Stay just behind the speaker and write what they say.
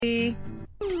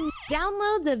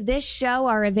Downloads of this show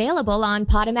are available on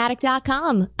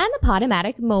Podomatic.com and the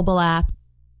Podomatic mobile app.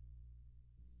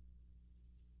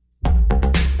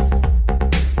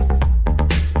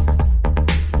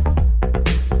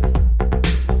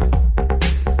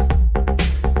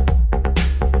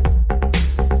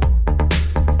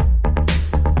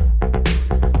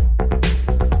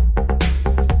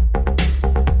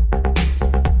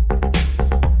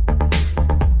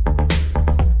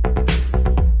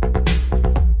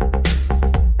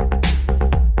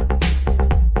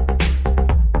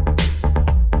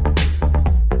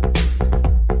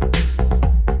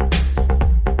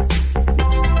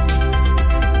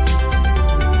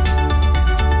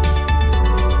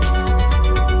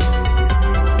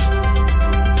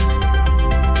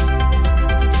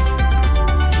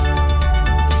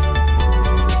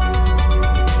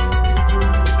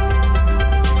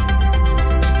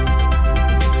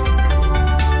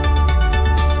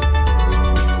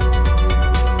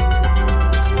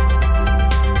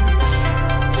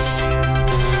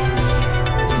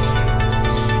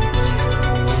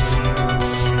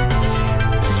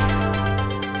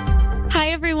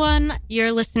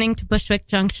 You're listening to Bushwick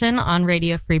Junction on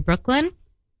Radio Free Brooklyn.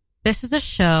 This is a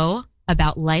show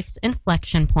about life's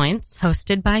inflection points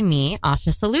hosted by me, Asha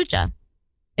Saluja.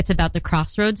 It's about the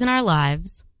crossroads in our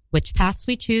lives, which paths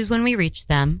we choose when we reach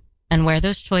them, and where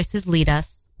those choices lead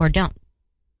us or don't.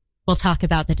 We'll talk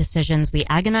about the decisions we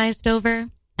agonized over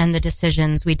and the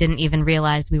decisions we didn't even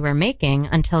realize we were making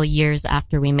until years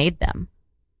after we made them.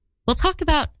 We'll talk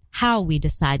about how we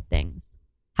decide things,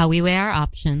 how we weigh our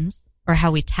options, or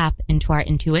how we tap into our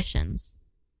intuitions.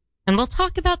 And we'll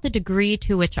talk about the degree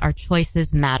to which our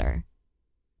choices matter.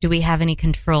 Do we have any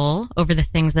control over the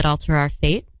things that alter our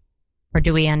fate? Or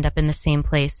do we end up in the same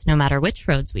place no matter which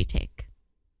roads we take?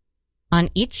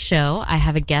 On each show, I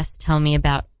have a guest tell me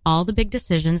about all the big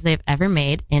decisions they've ever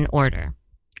made in order.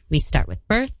 We start with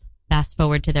birth, fast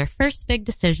forward to their first big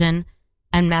decision,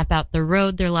 and map out the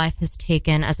road their life has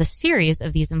taken as a series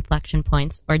of these inflection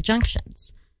points or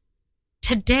junctions.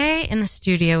 Today in the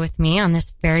studio with me on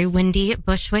this very windy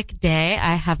Bushwick day,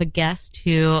 I have a guest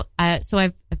who, I've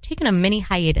taken a mini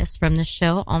hiatus from the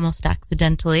show almost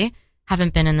accidentally.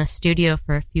 Haven't been in the studio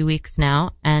for a few weeks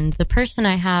now. And the person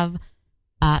I have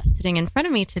sitting in front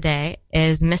of me today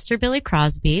is Mr. Billy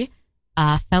Crosby,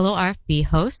 a fellow RFB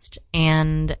host.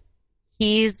 And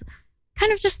he's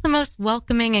kind of just the most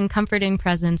welcoming and comforting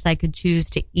presence I could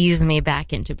choose to ease me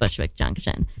back into Bushwick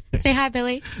Junction. Say hi,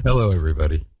 Billy. Hello,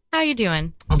 everybody. How you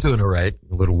doing? I'm doing all right.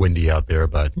 A little windy out there,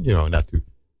 but,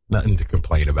 nothing to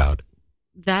complain about.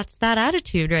 That's that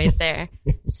attitude right there.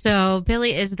 So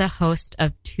Billy is the host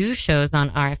of two shows on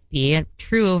RFB, a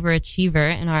true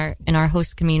overachiever in our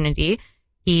host community.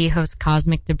 He hosts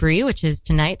Cosmic Debris, which is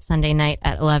tonight, Sunday night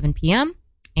at 11 p.m.,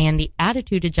 and the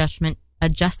Attitude Adjustment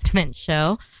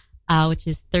Show, which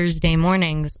is Thursday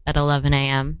mornings at 11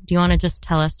 a.m. Do you want to just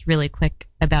tell us really quick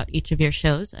about each of your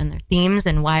shows and their themes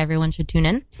and why everyone should tune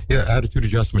in? Yeah, Attitude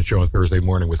Adjustment Show on Thursday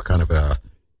morning was kind of a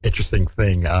interesting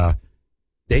thing.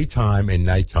 Daytime and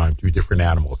nighttime, two different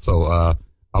animals. So I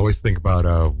always think about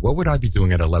what would I be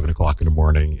doing at 11 o'clock in the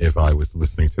morning if I was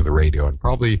listening to the radio, and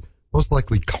probably most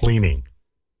likely cleaning.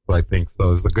 So I think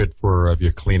so it's good for if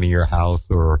you're cleaning your house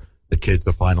or the kids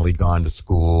have finally gone to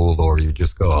school, or you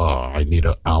just go, I need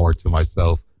an hour to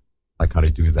myself. I kind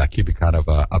of do that, keep it kind of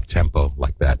up tempo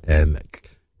like that. And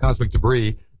Cosmic Debris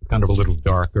is kind of a little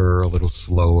darker, a little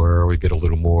slower. We get a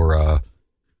little more.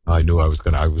 I knew I was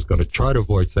gonna try to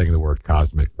avoid saying the word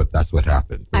cosmic, but that's what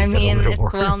happened. So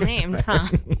it's well named, huh?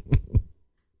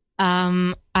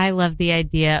 I love the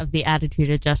idea of the Attitude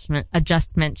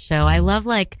Adjustment Show. I love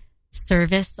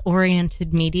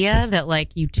service-oriented media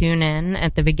that you tune in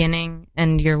at the beginning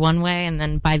and you're one way, and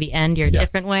then by the end you're a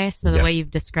different way. So the way you've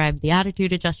described the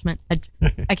attitude adjustment,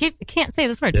 I can't say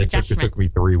this word. It took me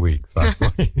 3 weeks.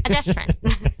 Adjustment.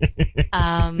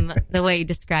 The way you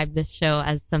describe this show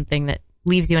as something that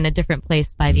leaves you in a different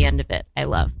place by the end of it, I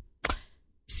love.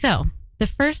 So the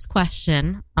first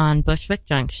question on Bushwick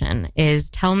Junction is,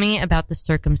 tell me about the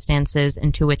circumstances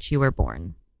into which you were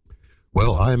born.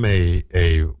 Well, I'm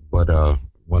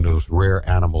one of those rare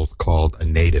animals called a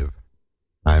native.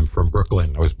 I'm from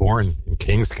Brooklyn. I was born in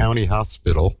Kings County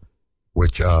Hospital,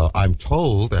 which I'm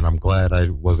told, and I'm glad I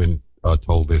wasn't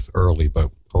told this early,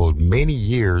 but told many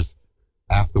years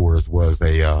afterwards, was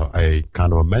a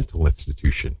kind of a mental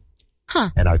institution. Huh.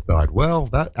 And I thought, well,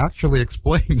 that actually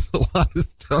explains a lot of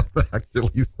stuff,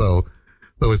 actually. So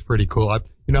it's pretty cool.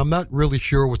 I'm not really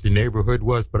sure what the neighborhood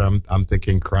was, but I'm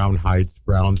thinking Crown Heights,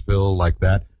 Brownsville, like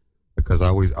that, because I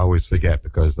always forget,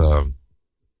 because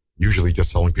usually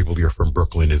just telling people you're from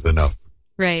Brooklyn is enough.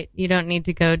 Right. You don't need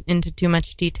to go into too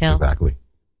much detail. Exactly.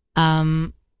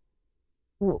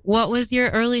 What was your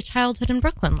early childhood in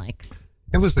Brooklyn like?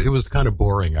 It was kind of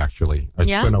boring, actually. I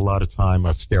Yeah? spent a lot of time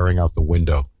staring out the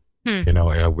window,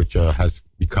 which has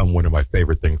become one of my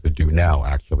favorite things to do now,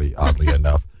 actually, oddly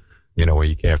enough, where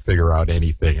you can't figure out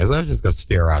anything. As I just go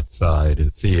stare outside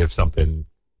and see if something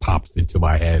pops into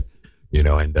my head,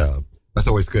 and that's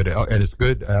always good. And it's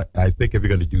good. I think if you're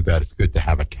going to do that, it's good to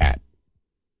have a cat.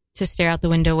 To stare out the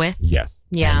window with? Yes.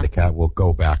 Yeah. And the cat will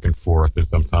go back and forth, and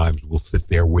sometimes we'll sit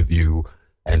there with you.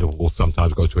 And we'll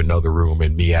sometimes go to another room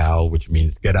and meow, which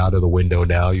means get out of the window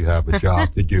now. You have a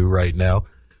job to do right now.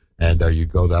 And you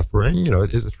go that far. And,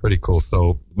 it's pretty cool.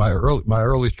 So my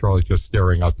earliest Charlie is just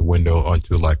staring out the window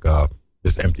onto like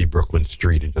this empty Brooklyn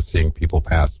street and just seeing people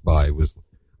pass by.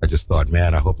 I just thought,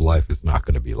 man, I hope life is not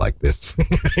going to be like this.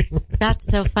 That's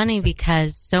so funny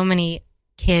because so many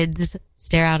kids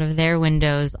stare out of their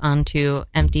windows onto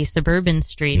empty suburban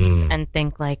streets and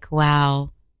think like,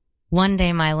 wow, one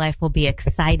day my life will be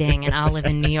exciting and I'll live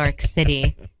in New York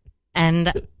City.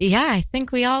 And yeah, I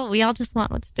think we all just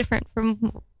want what's different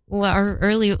from our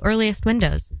earliest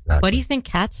windows. Exactly. What do you think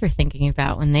cats are thinking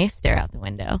about when they stare out the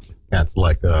window? Cats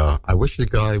like, I wish the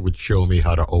guy would show me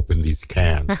how to open these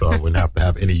cans so I wouldn't have to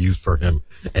have any use for him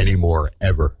anymore,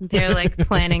 ever. They're like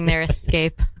planning their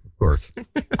escape. Of course.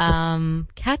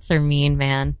 Cats are mean,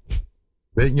 man.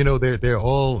 They're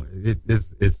all,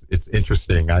 it's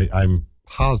interesting. I'm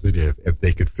positive if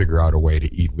they could figure out a way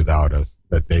to eat without us,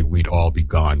 that we'd all be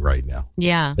gone right now.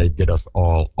 Yeah. They'd get us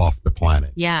all off the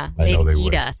planet. Yeah. I know they eat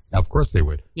would. us. Of course they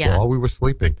would. Yeah. While we were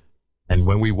sleeping. And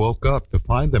when we woke up to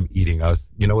find them eating us,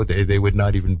 you know what? They would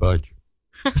not even budge.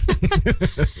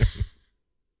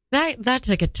 That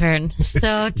took a turn.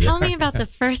 So tell me about the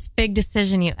first big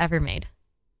decision you ever made.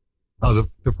 Oh,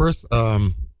 the first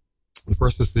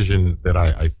decision that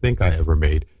I think I ever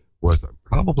made was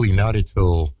probably not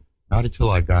until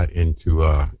I got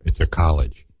into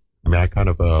college. I mean, I kind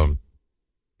of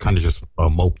just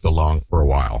moped along for a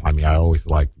while. I mean, I always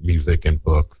liked music and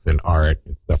books and art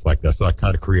and stuff like that. So I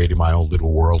kind of created my own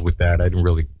little world with that. I didn't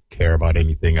really care about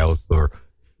anything else, or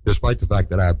despite the fact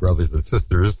that I have brothers and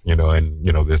sisters, and,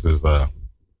 this is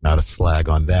not a slag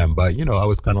on them, but, I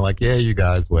was kind of like, yeah, you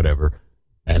guys, whatever.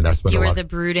 And I spent You were the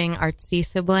brooding artsy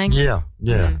sibling? Yeah.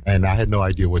 And I had no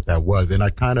idea what that was. And I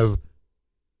kind of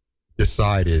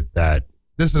decided that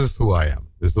this is who I am.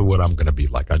 This is what I'm going to be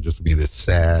like. I'd just be this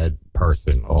sad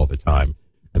person all the time.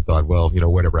 And thought, well,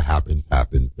 whatever happens,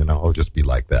 happens. I'll just be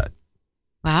like that.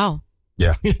 Wow.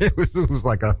 Yeah. It was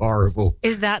like a horrible.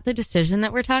 Is that the decision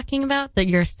that we're talking about? That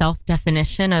your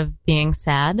self-definition of being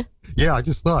sad? Yeah. I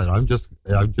just thought I'm just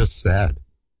sad.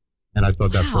 And I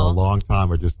thought that for a long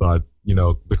time. I just thought,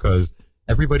 because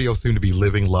everybody else seemed to be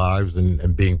living lives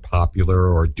and being popular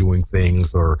or doing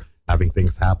things or having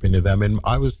things happen to them. And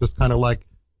I was just kind of like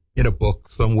in a book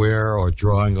somewhere or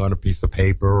drawing on a piece of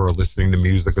paper or listening to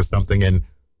music or something. And,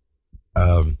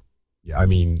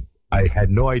 I had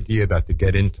no idea that to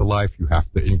get into life, you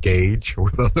have to engage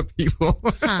with other people.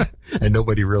 Huh. And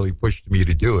nobody really pushed me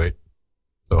to do it.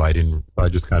 So I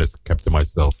just kind of kept to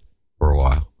myself for a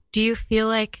while. Do you feel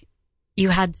like you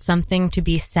had something to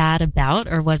be sad about,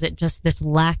 or was it just this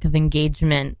lack of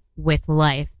engagement with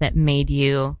life that made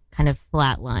you kind of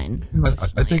flatline?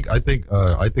 I think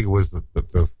it was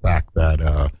the fact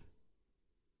that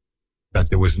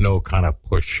there was no kind of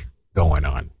push going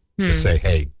on to say,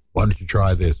 hey, why don't you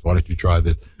try this? Why don't you try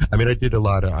this? I mean, I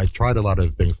tried a lot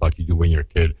of things like you do when you're a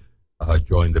kid,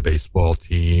 joined the baseball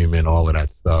team and all of that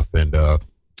stuff. And, I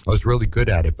was really good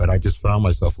at it, but I just found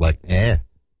myself like, this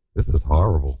is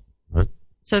horrible. Right?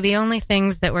 So the only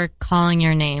things that were calling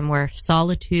your name were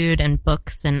solitude and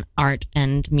books and art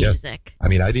and music. Yes. I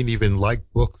mean, I didn't even like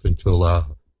books until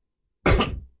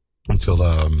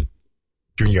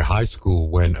junior high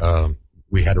school when,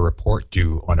 we had a report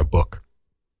due on a book.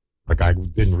 Like I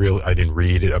didn't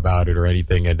read about it or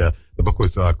anything. And, the book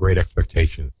was, Great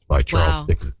Expectations by Charles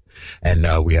Dickens. And,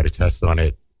 we had a test on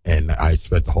it and I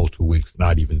spent the whole 2 weeks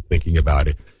not even thinking about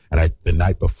it. And the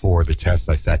night before the test,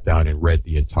 I sat down and read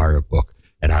the entire book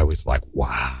and I was like,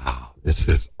 wow, this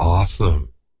is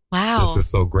awesome. Wow. This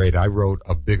is so great. I wrote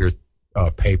a bigger,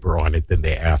 paper on it than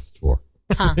they asked for.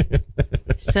 Huh.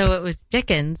 So it was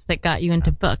Dickens that got you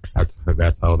into books.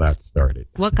 That's how that started.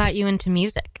 What got you into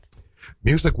music?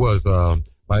 Music was,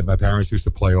 my parents used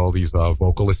to play all these,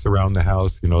 vocalists around the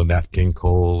house, Nat King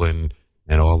Cole and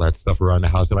all that stuff around the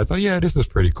house. And I thought, yeah, this is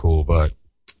pretty cool, but,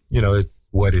 it's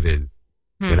what it is.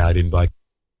 And I didn't like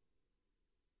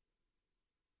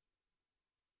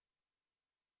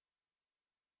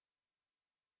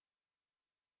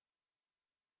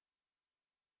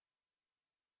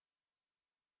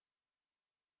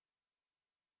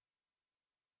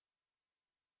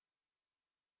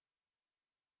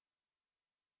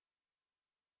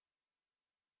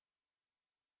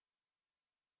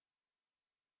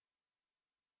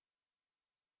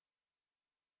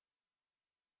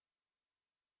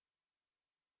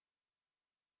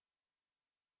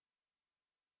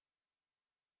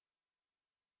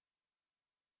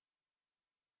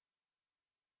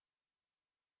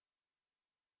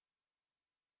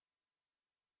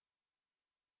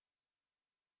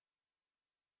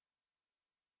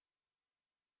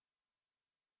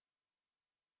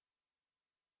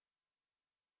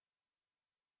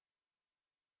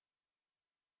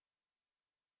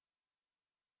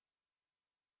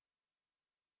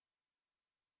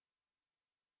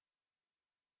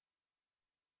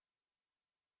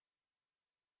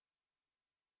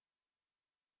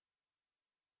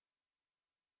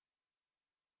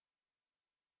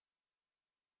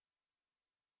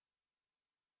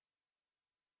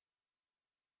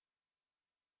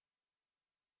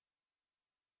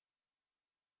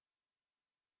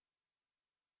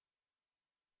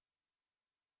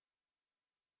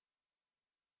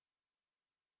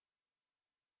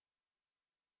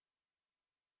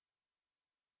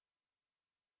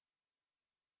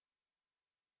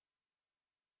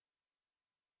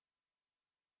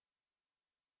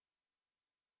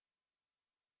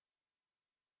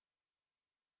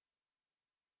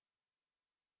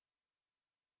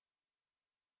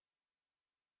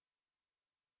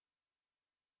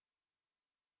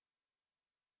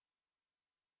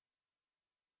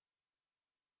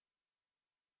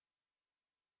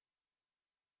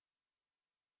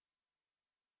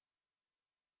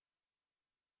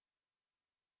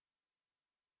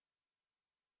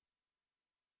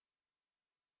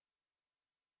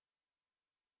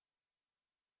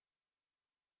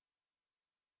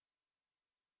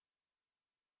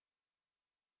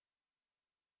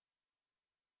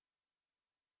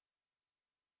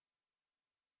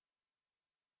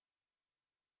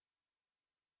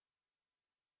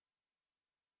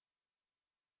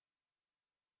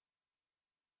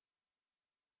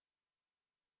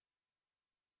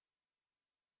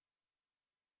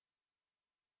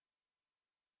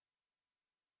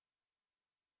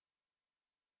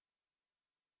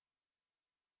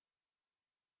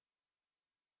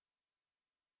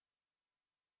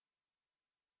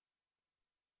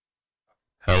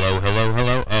Hello, hello,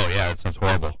 hello. Oh, yeah, that sounds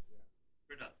horrible.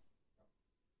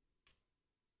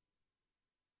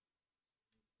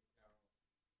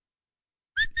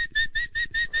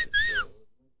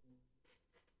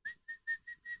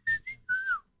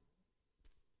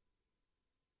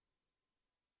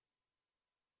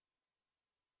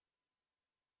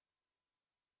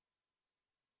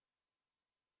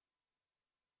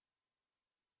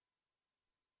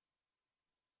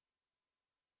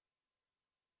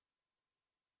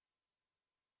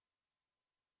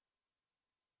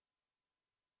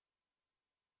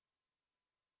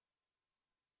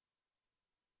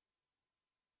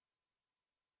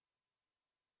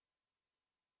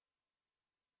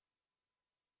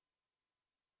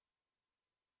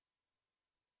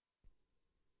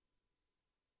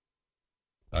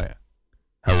 Oh, yeah.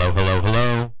 Hello, hello,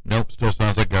 hello. Nope, still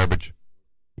sounds like garbage.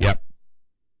 Yep.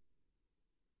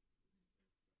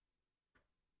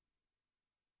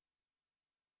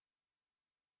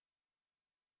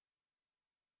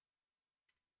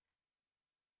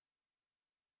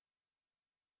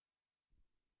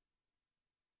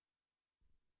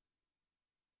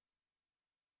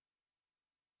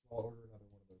 I'll order another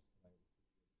one of those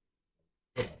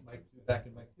tonight. Mic two, back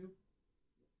in mic two.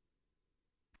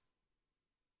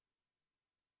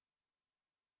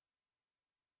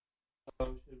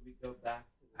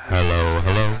 Hello,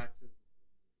 hello.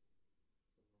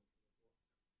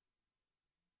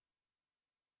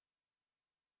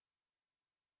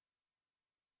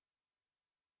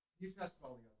 You just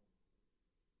call the other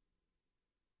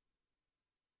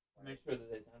one. Make sure that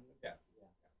they sound good. Yeah.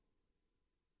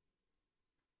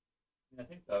 I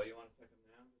think so. You want to check them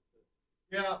now?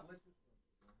 Yeah, let's just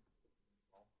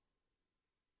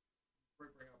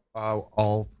bring up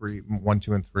all three, 1,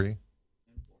 2, and 3.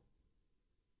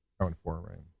 Oh, and 4,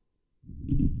 right.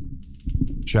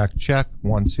 Check, check.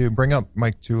 1, 2. Bring up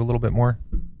mic 2 a little bit more.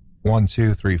 1,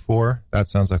 2, 3, 4. That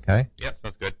sounds okay. Yep,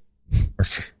 sounds good.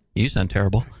 You sound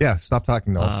terrible. Yeah, stop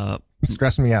talking, Noel. It's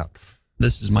stressing me out.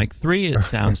 This is mic 3. It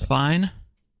sounds fine.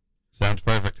 Sounds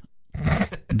perfect.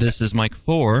 This is mic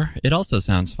 4. It also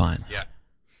sounds fine. Yeah.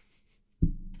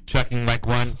 Checking mic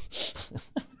 1.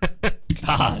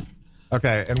 God.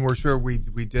 Okay, and we're sure we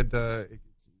did the.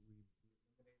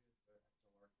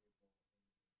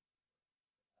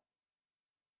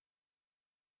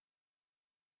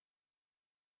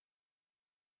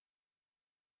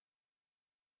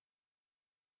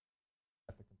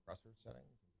 At the compressor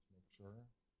settings, just make sure.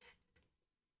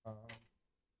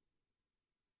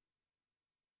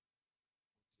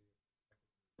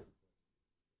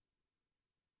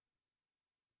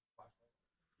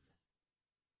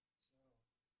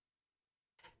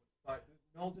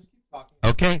 Noel, just keep talking.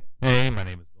 Okay. Hey, my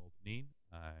name is Noel Deneen.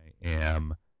 I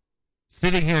am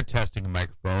sitting here testing a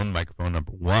microphone. Microphone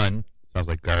number 1 sounds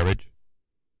like garbage.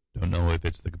 Don't know if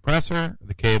it's the compressor, or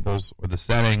the cables, or the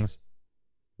settings.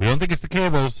 We don't think it's the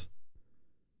cables.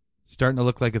 Starting to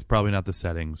look like it's probably not the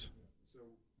settings.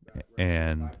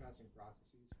 And Bypassing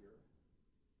processes here.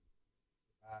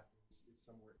 It's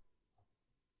somewhere.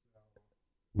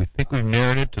 We think we've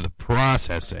narrowed it to the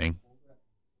processing.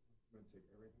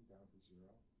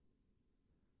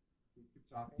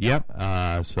 Yep.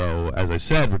 So as I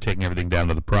said, we're taking everything down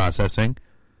to the processing,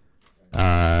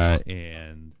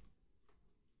 and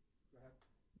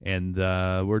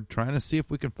we're trying to see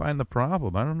if we can find the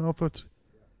problem. I don't know if it's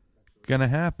gonna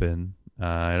happen.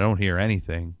 I don't hear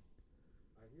anything.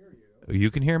 You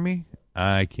can hear me?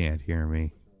 I can't hear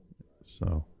me.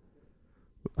 So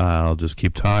I'll just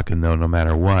keep talking though, no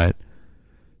matter what,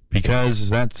 because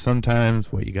that's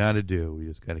sometimes what you got to do. You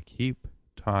just got to keep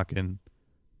talking.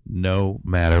 No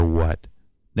matter what.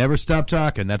 Never stop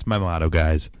talking. That's my motto,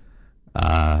 guys.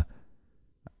 I'm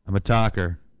a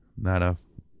talker, not a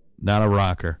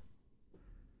rocker.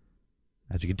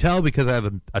 As you can tell, because I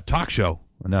have a talk show,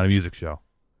 not a music show.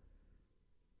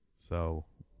 So,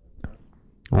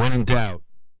 when in doubt,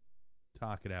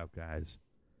 talk it out, guys.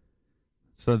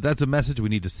 So that's a message we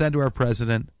need to send to our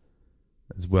president,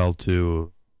 as well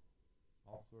to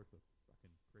all sorts of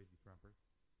fucking crazy Trumpers.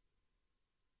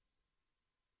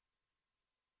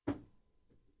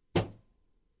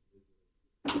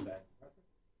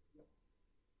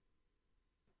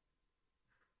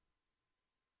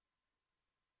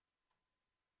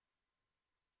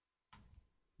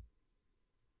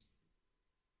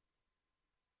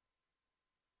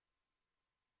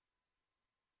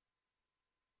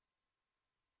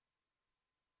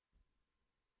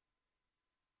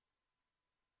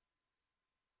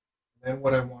 Then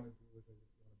what I want to do is I just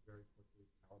want to very quickly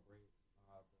calibrate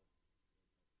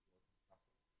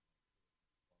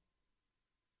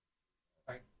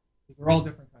right? Because they're all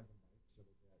different kinds of mics, so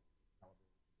they get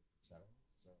calibrated.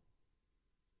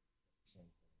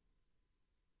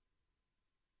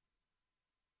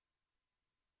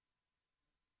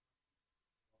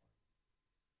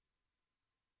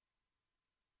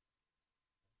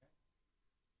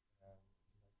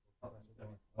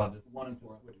 1 and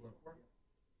 4.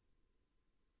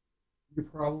 You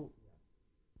probably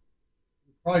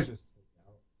just take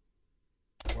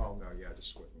out. Well, no, yeah,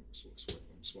 just swap them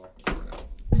for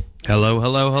now. Hello,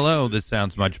 hello, hello. This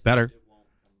sounds much better. It won't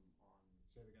come on.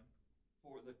 Say it again.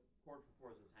 The cord for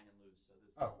 4 is hanging loose. So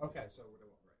this Oh, okay. So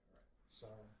right. So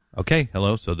Okay,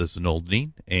 hello. So this is an old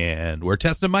Dean, and we're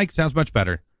testing mic. Sounds much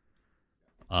better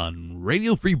on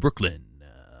Radio Free Brooklyn,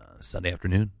 Sunday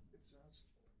afternoon. it sounds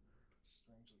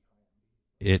strangely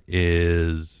high. It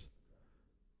is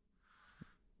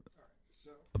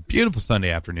So a beautiful Sunday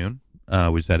afternoon.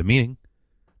 We just had a meeting,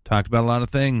 talked about a lot of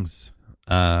things.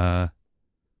 We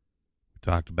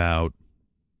talked about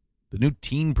the new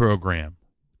teen program,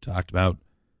 talked about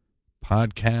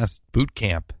podcast boot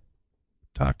camp,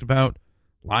 talked about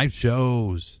live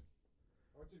shows.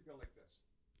 I want you to go like this.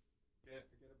 Get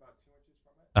about 2 inches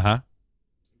from it. Uh-huh.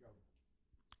 You go.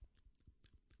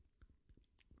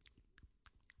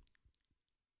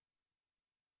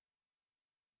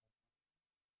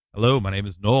 Hello, my name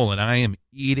is Noel, and I am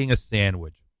eating a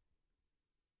sandwich.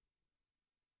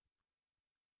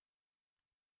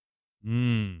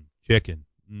 Chicken.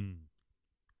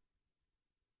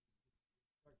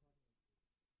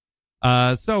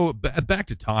 So back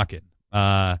to talking.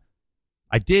 I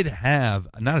did have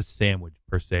not a sandwich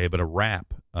per se, but a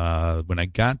wrap. When I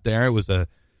got there, it was a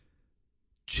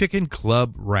chicken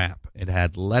club wrap. It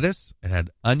had lettuce, it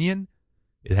had onion,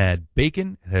 it had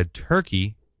bacon, it had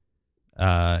turkey,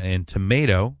 and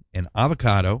tomato and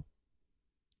avocado,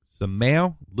 some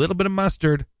mayo, a little bit of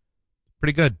mustard.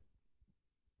 Pretty good.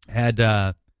 Had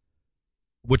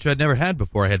which I'd never had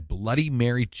before. I had Bloody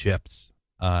Mary chips,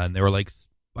 and they were like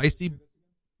spicy.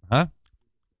 Huh?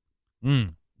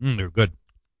 They were good.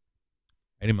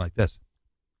 I ate them like this.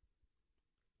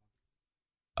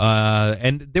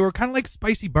 And they were kind of like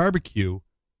spicy barbecue.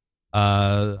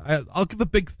 I'll give a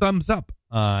big thumbs up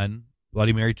on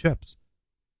Bloody Mary chips.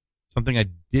 Something I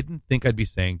didn't think I'd be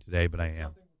saying today, but I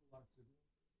am.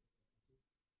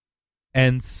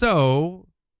 And so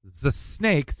the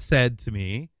snake said to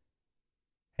me,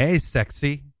 "Hey,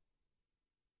 sexy,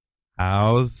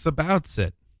 how's about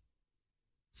it?"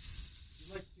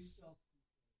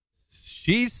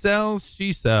 She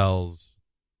sells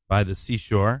by the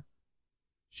seashore.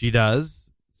 She does.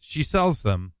 She sells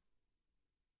them.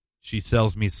 She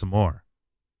sells me some more.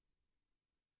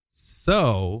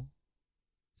 So,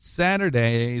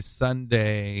 Saturday,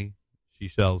 Sunday, she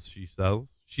sells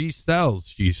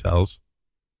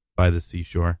by the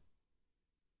seashore.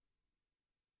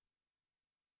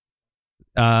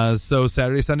 So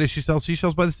Saturday, Sunday, she sells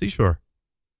seashells by the seashore.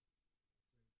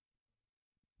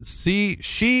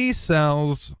 She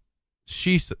sells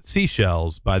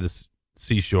seashells by the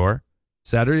seashore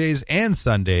Saturdays and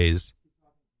Sundays.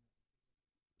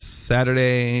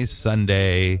 Saturday,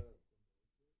 Sunday.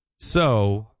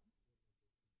 So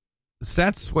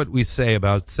that's what we say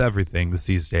about everything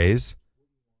these days.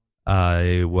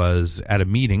 I was at a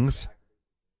meetings.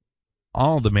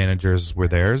 All the managers were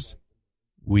theirs.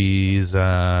 We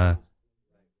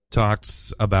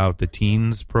talked about the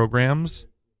teens programs.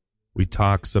 We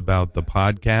talks about the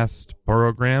podcast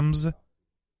programs.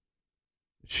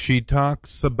 She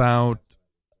talks about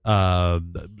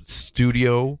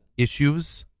studio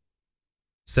issues,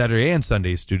 Saturday and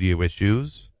Sunday studio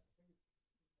issues.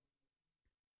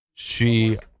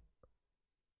 She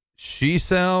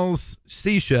sells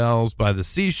seashells by the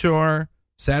seashore,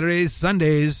 Saturdays,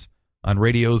 Sundays on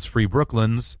Radio's Free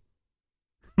Brooklyn's.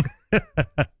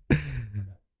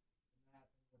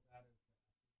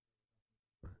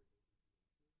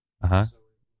 Uh-huh.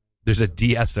 There's a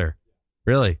de-esser.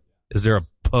 Really? Is there a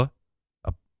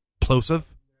plosive?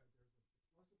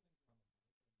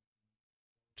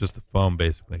 Just the foam,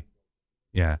 basically.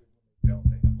 Yeah.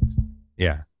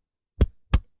 Yeah.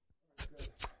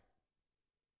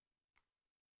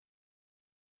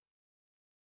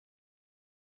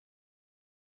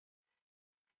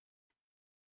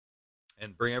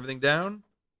 And bring everything down?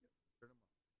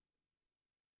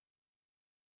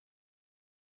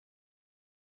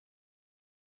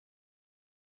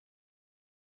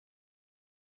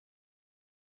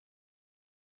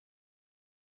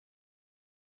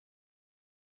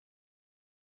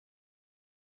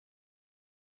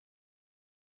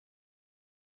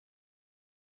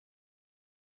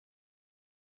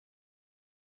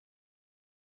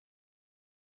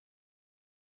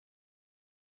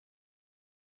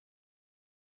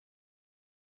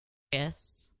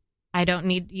 I don't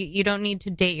need you don't need to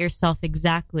date yourself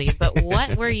exactly, but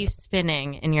what were you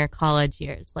spinning in your college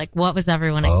years? Like, what was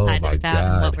everyone excited about?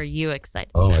 And what were you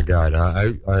excited about? Oh my God.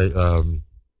 I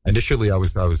initially I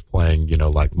was playing,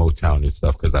 like Motown and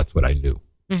stuff, cause that's what I knew.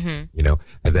 Mm-hmm. you know.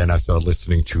 And then I started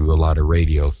listening to a lot of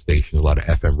radio stations, a lot of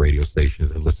FM radio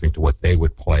stations, and listening to what they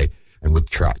would play, and would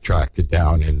track it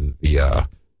down in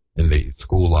the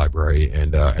school library.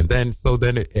 And then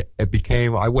it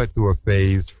became, I went through a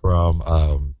phase from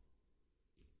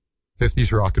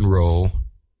 50s rock and roll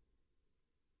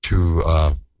to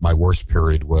my worst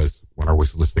period was when I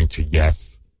was listening to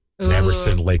Yes, and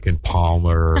Emerson, Lake and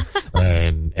Palmer,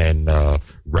 and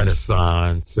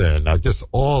Renaissance, and just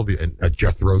all the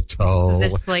Jethro Tull.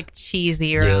 This like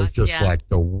cheesy rock. Yeah, it was just like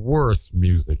the worst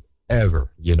music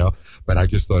ever, you know. But I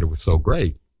just thought it was so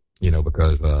great, you know,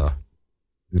 because the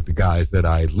guys that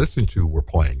I listened to were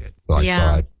playing it. So I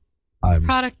thought, I'm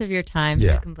product of your time.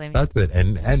 Yeah, so can blame that's it.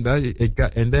 And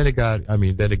then it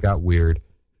got weird.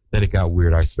 Then it got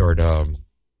weird. I started.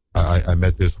 I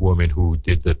met this woman who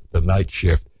did the night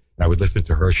shift. And I would listen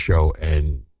to her show,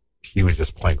 and she was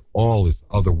just playing all this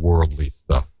otherworldly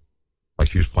stuff. Like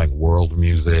she was playing world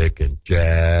music and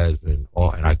jazz and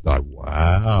all. And I thought,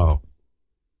 wow,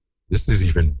 this is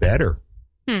even better.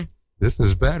 This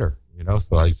is better, you know.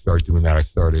 So I started doing that. I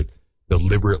started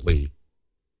deliberately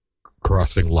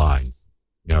crossing lines,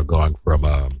 you know, going from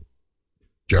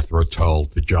Jethro Tull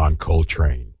to John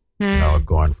Coltrane, you know,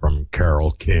 going from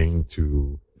Carole King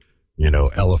to, you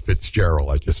know, Ella Fitzgerald.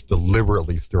 I just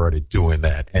deliberately started doing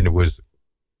that. And it was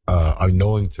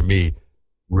unknowing to me,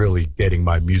 really getting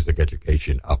my music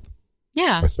education up.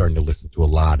 Yeah. I was starting to listen to a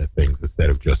lot of things instead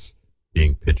of just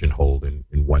being pigeonholed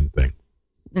in one thing.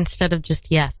 Instead of just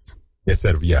Yes.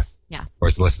 Instead of Yes. Yeah. Or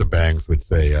as Lester Bangs would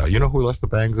say, you know who Lester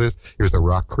Bangs is? He was a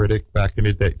rock critic back in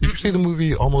the day. Did you see the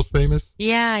movie Almost Famous?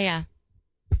 Yeah.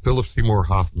 Philip Seymour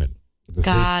Hoffman.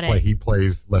 Got it. He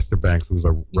plays Lester Banks, who's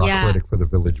a rock critic for the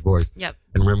Village Voice. Yep.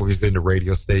 And remember, he's in the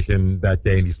radio station that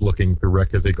day, and he's looking through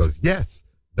records. He goes, yes,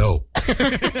 no.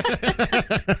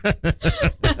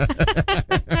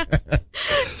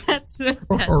 That's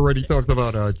Already talked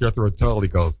about Jethro Tull. He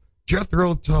goes,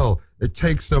 Jethro Tull, it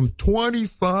takes them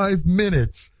 25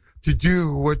 minutes to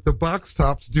do what the box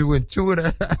tops do in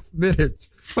 2.5 minutes.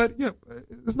 But yeah,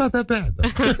 it's not that bad,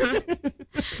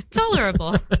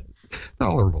 tolerable.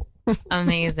 Tolerable.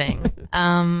 Amazing.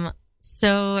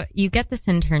 So you get this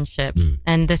internship,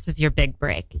 and this is your big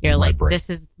break. You're like, this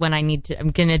is when I'm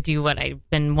going to do what I've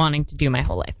been wanting to do my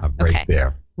whole life. I'm right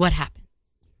there. What happens?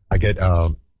 I get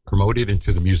promoted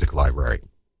into the music library.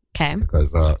 Okay.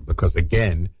 Because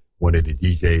again, one of the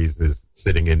DJs is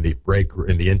sitting in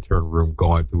the intern room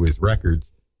going through his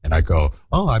records, and I go,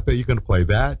 oh, I bet you're going to play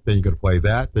that, then you're going to play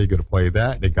that, then you're going to play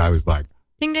that. And the guy was like,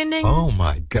 ding, ding, ding. Oh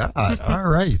my God.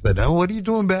 All right. He said, oh, what are you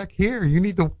doing back here? You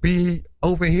need to be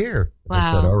over here.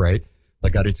 Wow. I said, all right. I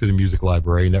got into the music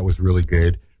library, and that was really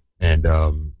good. And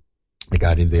I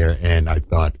got in there, and I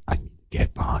thought, I need to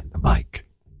get behind the mic.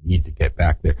 I need to get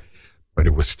back there. But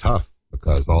it was tough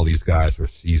because all these guys were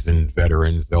seasoned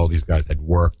veterans. All these guys had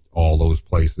worked all those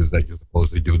places that you're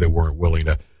supposed to do. They weren't willing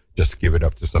to just give it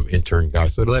up to some intern guy.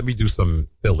 So they let me do some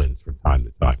fill-ins from time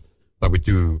to time. I would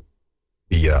do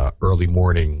the early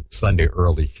morning Sunday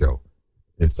early show.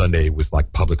 And Sunday was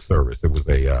like public service. It was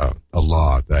a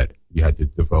law that you had to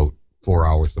devote 4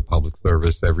 hours to public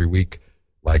service every week,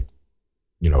 like,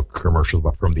 you know, commercials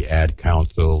from the ad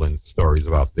council and stories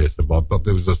about this and blah, but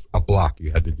there was just a block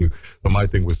you had to do. So my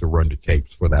thing was to run the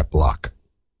tapes for that block.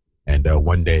 And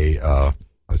one day I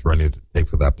was running the tape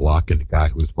for that block, and the guy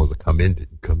who was supposed to come in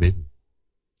didn't come in.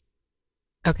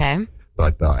 Okay. So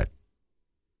I thought,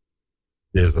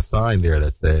 there's a sign there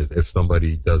that says if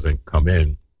somebody doesn't come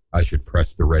in, I should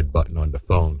press the red button on the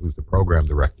phone, who's the program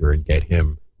director, and get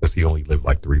him, because he only lived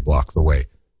like 3 blocks away.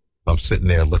 I'm sitting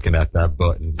there looking at that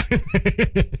button.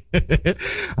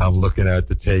 I'm looking at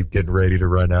the tape getting ready to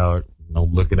run out.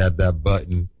 I'm looking at that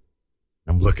button.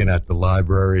 I'm looking at the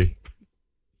library.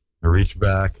 I reach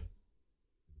back.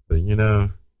 Say, you know,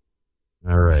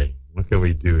 all right, what can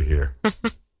we do here? I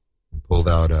pulled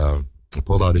out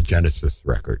a Genesis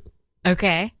record.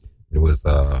 Okay. It was,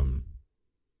 the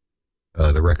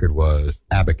record was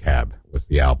Abacab was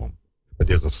the album. But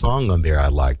there's a song on there I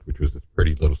liked, which was a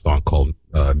pretty little song called,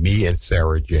 Me and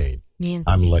Sarah Jane.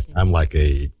 I'm like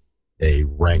a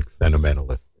rank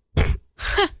sentimentalist.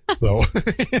 So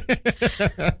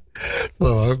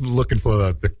I'm looking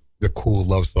for the cool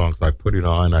love song. So I put it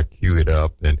on, I cue it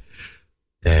up, and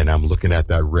I'm looking at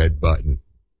that red button.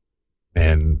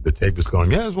 And the tape is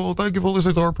going, yes, well, thank you for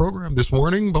listening to our program this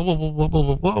morning, blah, blah, blah, blah,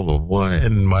 blah, blah, blah, blah, blah.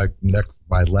 And my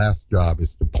last job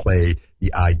is to play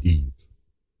the IDs.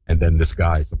 And then this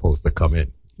guy is supposed to come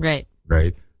in. Right.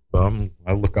 Right. So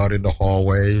I look out in the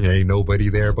hallway. Ain't nobody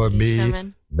there but me.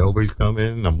 Nobody's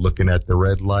coming. I'm looking at the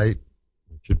red light.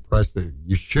 You should press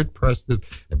it.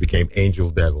 It became Angel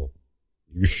Devil.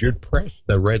 you should press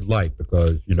the red light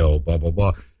because, blah, blah,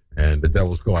 blah. And the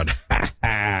devil's going,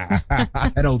 I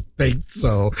don't think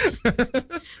so.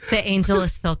 The angel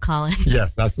is Phil Collins.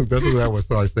 Yes, that's what that was.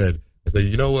 So I said,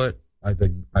 you know what? I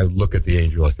look at the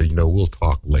angel. I said, we'll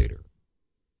talk later.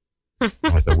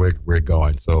 I said, we're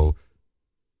going. So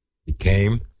he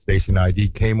came, station ID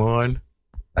came on.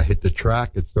 I hit the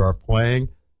track. It started playing.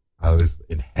 I was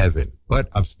in heaven. But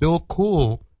I'm still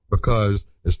cool because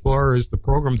as far as the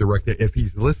program director, if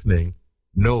he's listening,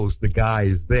 knows the guy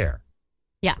is there.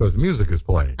 Yeah. Because music is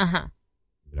playing. Uh-huh.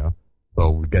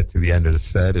 So we get to the end of the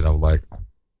set and I'm like,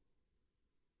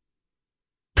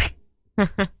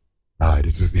 hi,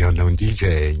 this is the unknown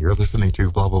DJ and you're listening to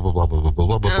blah, blah, blah, blah, blah, blah,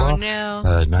 blah, blah, blah. Oh, no.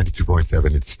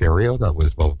 92.7 in stereo. That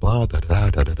was blah, blah, blah, da, da,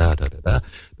 da, da, da, da, da,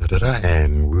 da, da, da.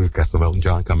 And we've got some Elton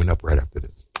John coming up right after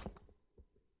this.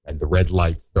 And the red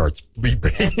light starts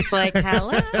bleeping. It's like,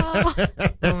 hello.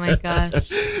 Oh, my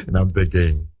gosh. And I'm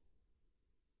thinking,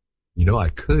 I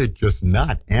could just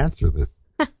not answer this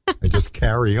and just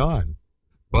carry on.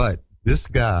 But this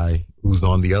guy who's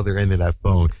on the other end of that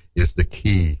phone is the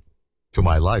key to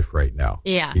my life right now.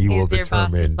 Yeah. He will He's your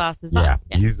determine, boss's boss.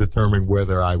 Yeah. He's determined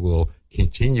whether I will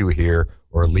continue here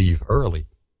or leave early.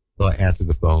 So I answered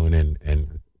the phone and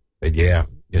said, yeah,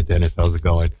 Dennis, how's it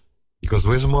going? He goes,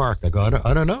 where's Mark? I go,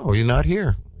 I don't know. You're not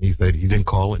here. He said, he didn't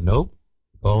call it. Nope.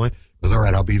 Call it. He goes, all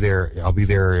right, I'll be there. I'll be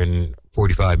there in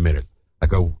 45 minutes. I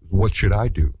go, what should I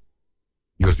do?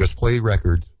 He goes, just play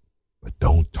records, but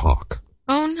don't talk.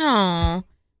 Oh, no.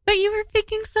 But you were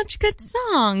picking such good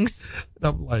songs. And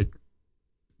I'm like,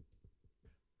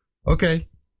 okay.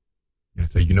 And I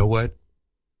say, you know what?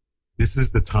 This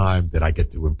is the time that I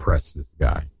get to impress this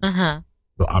guy. Uh-huh.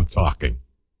 So I'm talking.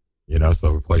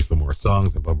 So we play some more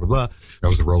songs and blah, blah, blah. That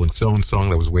was a Rolling Stones song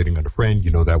that was Waiting on a Friend.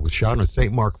 That was shot on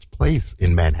St. Mark's Place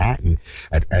in Manhattan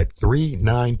at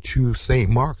 392 St.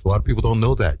 Mark's. A lot of people don't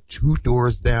know that. 2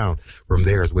 doors down from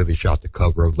there is where they shot the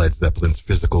cover of Led Zeppelin's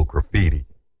Physical Graffiti.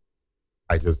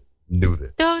 I just knew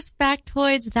this. Those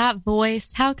factoids, that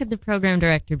voice, how could the program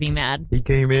director be mad? He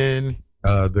came in.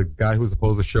 The guy who was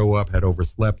supposed to show up had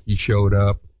overslept. He showed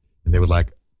up and they were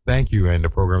like, thank you. And the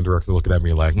program director looking at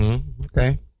me like,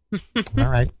 okay. All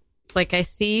right. It's like, I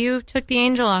see you took the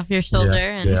angel off your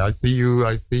shoulder. Yeah, I see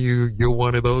you. You're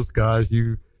one of those guys.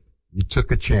 You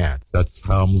took a chance. That's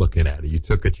how I'm looking at it. You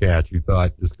took a chance. You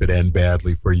thought this could end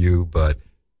badly for you, but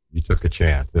you took a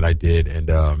chance. And I did. And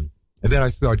then I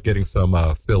started getting some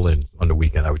fill-ins on the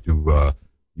weekend. I would do,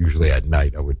 usually at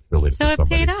night, I would fill in So for it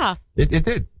somebody. paid off. It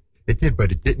did. It did, but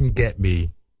it didn't get me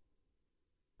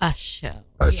A show.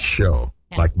 show,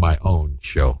 Yeah. like my own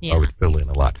show. Yeah. I would fill in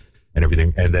a lot and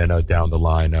everything. And then down the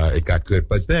line, it got good.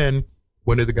 But then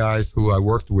one of the guys who I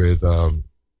worked with,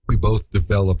 we both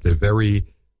developed a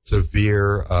very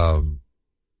severe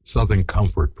Southern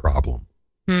comfort problem.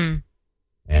 Hmm.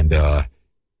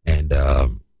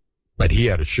 But he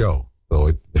had a show.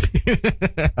 So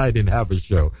I didn't have a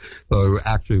show. So it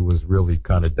actually was really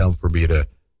kind of dumb for me to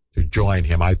join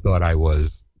him. I thought I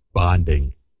was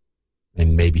bonding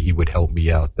and maybe he would help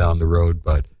me out down the road,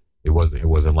 but it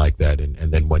wasn't like that. And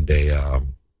then one day,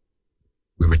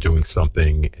 we were doing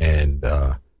something and,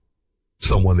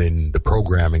 someone in the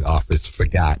programming office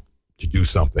forgot to do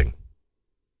something.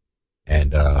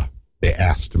 And, they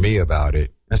asked me about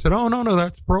it. I said, oh, no,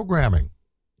 that's programming.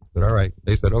 I said, all right.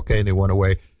 They said, okay. And they went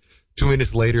away. 2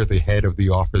 minutes later, the head of the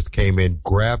office came in,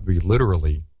 grabbed me,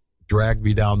 literally dragged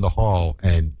me down the hall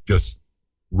and just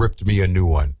ripped me a new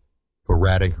one for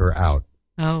ratting her out.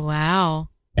 Oh, wow.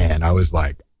 And I was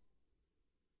like,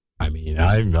 I mean,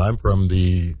 I'm from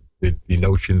the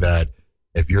notion that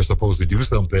if you're supposed to do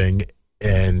something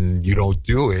and you don't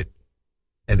do it,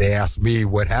 and they asked me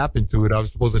what happened to it, I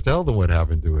was supposed to tell them what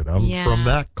happened to it. I'm from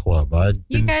that club.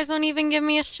 You guys won't even give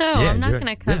me a show. I'm not going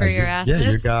to cover your asses.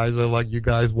 Yeah, you guys are like, you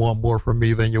guys want more from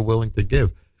me than you're willing to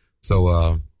give.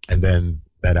 So, and then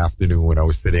that afternoon when I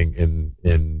was sitting in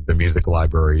the music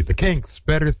library, the Kinks,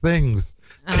 Better Things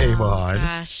came on.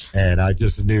 Gosh. And I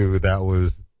just knew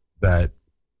that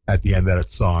at the end of that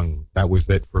song, that was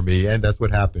it for me. And that's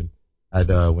what happened.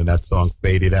 When that song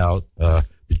faded out, the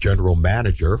general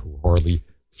manager, who hardly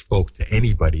spoke to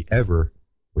anybody ever,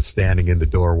 was standing in the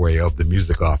doorway of the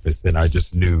music office. And I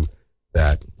just knew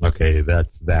that, okay,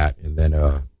 that's that. And then,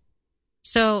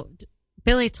 So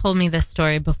Billy told me this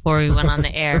story before we went on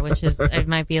the air, which is, it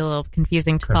might be a little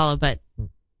confusing to follow, but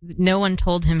no one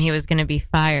told him he was going to be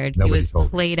fired. Nobody he was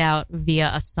told played out via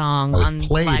a song on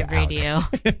live radio.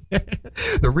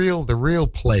 the real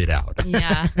played out.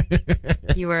 Yeah.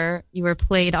 You were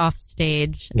played off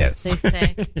stage, yes. they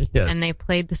say. Yes. And they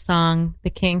played the song,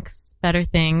 The Kinks, Better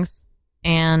Things.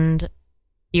 And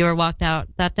You were walked out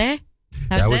that day?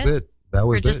 That was it. That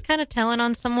was For just it. kind of telling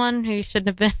on someone who you shouldn't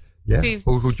have been. Yeah,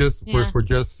 who- who just yeah. for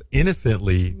just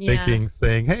innocently Yeah.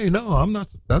 saying, "Hey, no, I'm not.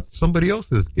 That's somebody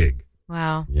else's gig."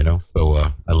 Wow. You know, so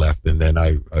I left, and then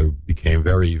I became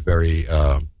very, very.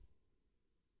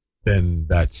 Then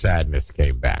that sadness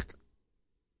came back.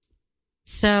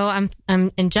 So I'm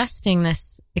ingesting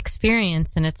this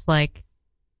experience, and it's like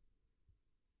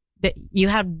that you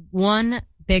had one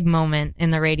big moment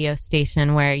in the radio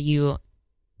station where you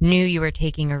knew you were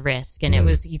taking a risk, and it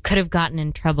was, you could have gotten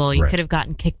in trouble, you Right. could have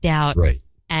gotten kicked out, Right.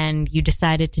 and you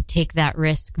decided to take that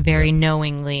risk very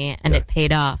knowingly, and Yes. it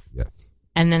paid off. Yes.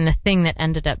 And then the thing that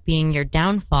ended up being your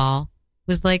downfall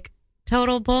was like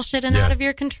total bullshit and Yes. out of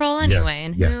your control Yes. anyway.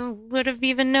 And Yes. who would have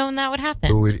even known that would happen?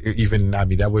 Who would even? I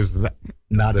mean, that was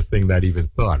not a thing that even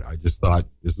thought. I just thought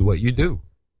this is what you do.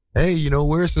 Hey, you know,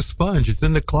 where's the sponge? It's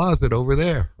in the closet over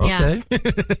there. Okay. Yeah.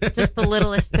 Just the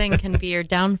littlest thing can be your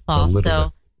downfall. The So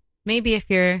littlest. maybe if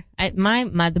you're,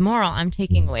 the moral I'm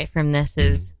taking away from this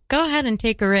is go ahead and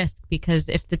take a risk, because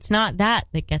if it's not that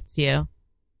gets you,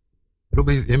 It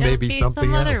may it'll be be something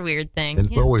some else. other weird thing. And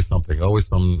it's Yeah. always something, always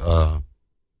some,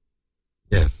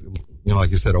 yes, you know,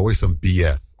 like you said, always some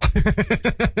BS.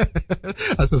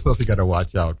 That's the stuff you got to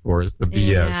watch out for, is the BS.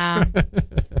 Yeah.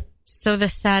 So the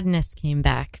sadness came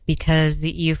back because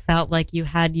you felt like you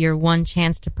had your one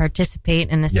chance to participate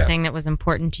in this Yes. thing that was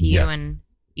important to you, Yes. and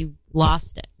you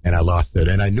lost it. And I lost it.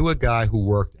 And I knew a guy who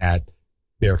worked at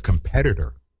their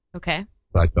competitor. Okay.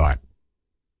 So I thought,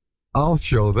 I'll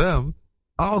show them.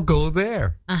 I'll go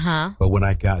there. Uh-huh. But when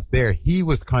I got there, he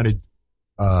was kind of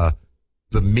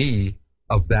the me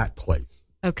of that place.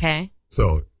 Okay.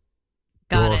 So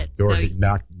Got it. Dorothy,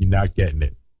 So- you're not getting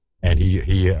it. And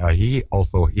he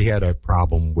also had a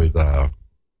problem with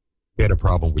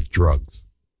drugs.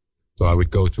 So I would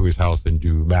go to his house and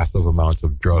do massive amounts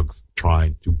of drugs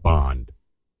trying to bond.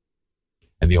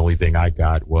 And the only thing I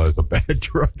got was a bad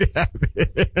drug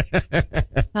habit.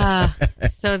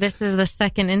 So this is the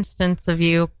second instance of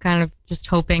you kind of just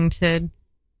hoping to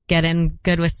get in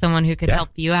good with someone who could Yeah. help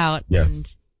you out, Yes.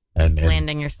 and and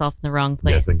landing yourself in the wrong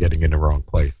place. yes, and getting in the wrong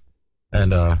place.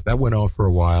 And that went on for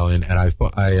a while. And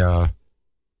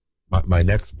my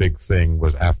next big thing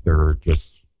was, after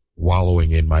just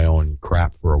wallowing in my own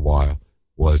crap for a while,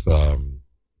 was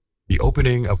the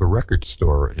opening of a record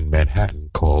store in Manhattan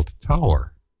called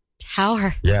Tower.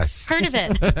 Tower. Yes. Heard of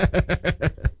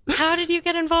it. How did you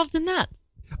get involved in that?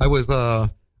 I was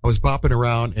bopping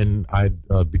around, and I'd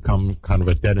become kind of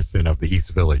a denizen of the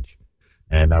East Village.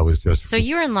 And I was just, So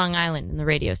you were in Long Island in the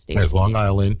radio station. there's Long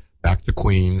Island, back to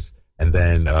Queens, and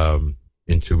then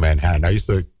into Manhattan. I used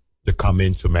to come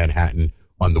into Manhattan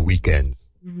on the weekends,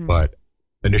 Mhm. but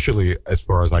initially, as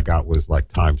far as I got, was like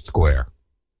Times Square.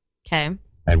 Okay.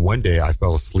 And one day I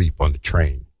fell asleep on the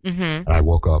train, Mm-hmm. and I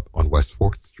woke up on West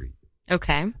 4th Street.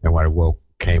 Okay. And when I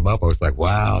came up, I was like,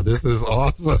 wow, this is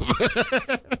awesome.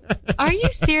 Are you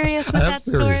serious with that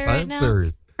story right I'm now?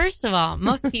 serious. First of all,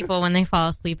 most people, when they fall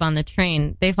asleep on the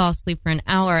train, they fall asleep for an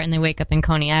hour and they wake up in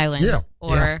Coney Island Yeah.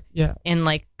 or yeah. in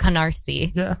like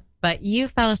Canarsie. Yeah. But you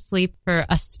fell asleep for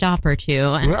a stop or two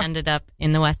and Yeah. ended up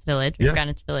in the West Village, or Yeah.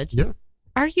 Greenwich Village. Yeah.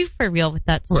 Are you for real with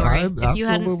that Well, story? I'm If you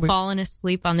hadn't absolutely- fallen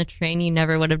asleep on the train, you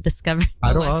never would have discovered the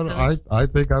I West don't, Village. I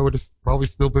think I would have probably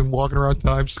still been walking around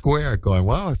Times Square going,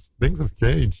 wow, things have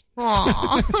changed.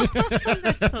 Aw,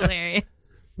 that's hilarious.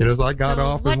 You know, so I got So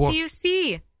off what and do you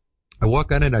see? I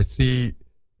walk on and I see,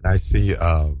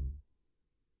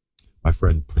 my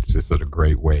friend puts this in a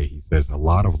great way. He says, a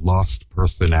lot of lost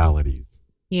personalities.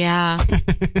 Yeah.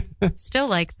 Still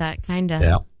like that, kind of.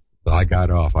 Yeah. So I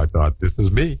got off. I thought, this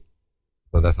is me.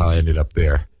 So that's how I ended up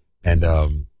there. And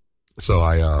so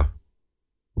I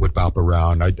would bop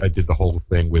around. I did the whole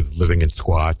thing with living in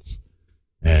squats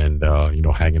and,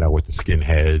 hanging out with the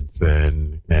skinheads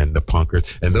and the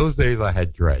punkers. And those days I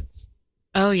had dreads.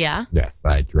 Oh, yeah? Yes,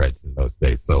 I had dreads in those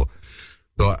days. So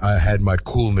I had my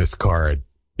coolness card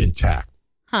intact.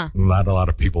 Huh. Not a lot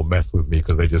of people messed with me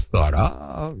because they just thought,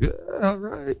 oh, yeah, all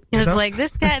right. It's like,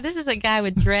 this is a guy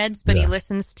with dreads, but he Yeah.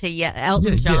 listens to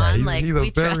Elton John. He's we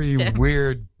a very trust him.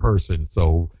 weird person,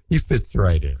 so he fits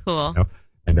right in. Cool. You know?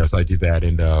 And so I did that,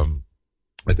 and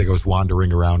I think I was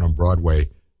wandering around on Broadway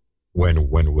when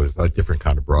it was a different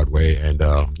kind of Broadway, and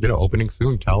opening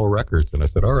soon, Tower Records, and I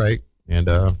said, all right,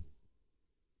 and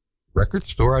record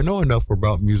store. I know enough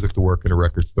about music to work in a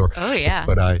record store. Oh, yeah.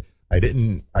 But I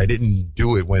didn't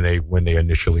do it when they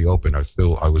initially opened.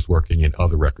 I was working in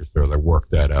other record stores. I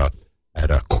worked at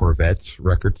a Corvette's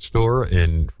record store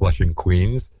in Flushing,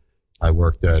 Queens. I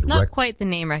worked at Not quite the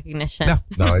name recognition.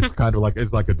 no, it's kind of like,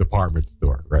 it's like a department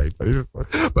store, right?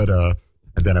 But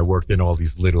And then I worked in all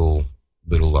these little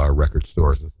record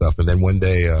stores and stuff. And then one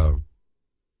day,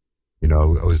 you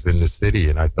know, I was in the city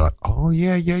and I thought, oh,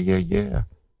 yeah.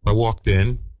 I walked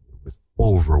in. It was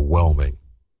overwhelming.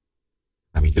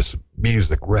 I mean, just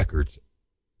music, records,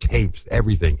 tapes,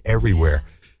 everything, everywhere.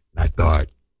 And I thought,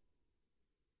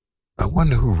 I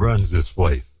wonder who runs this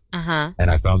place. Uh-huh. And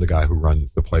I found the guy who runs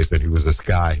the place, and he was this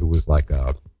guy who was like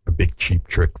a big Cheap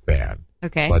Trick fan.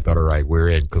 Okay. So I thought, all right, we're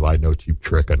in because I know Cheap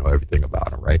Trick. I know everything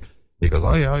about him, right? He goes,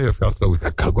 oh, yeah. So we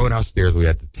got to go downstairs. We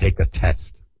had to take a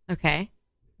test. Okay.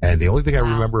 And the only thing I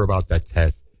Wow. remember about that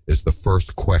test is the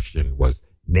first question was,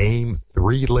 name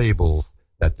 3 labels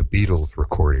that the Beatles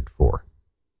recorded for.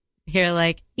 You're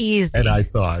like, easy. And I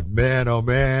thought, man, oh,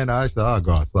 man, I said, I'll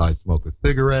go outside, smoke a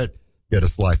cigarette, get a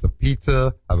slice of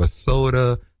pizza, have a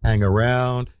soda, hang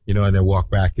around, you know, and then walk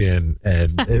back in.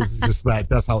 And it was just like,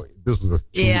 that's how this was,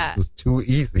 it was too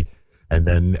easy. And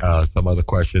then some other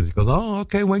questions. He goes, oh,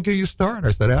 okay, when can you start?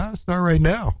 I said, I'll start right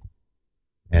now.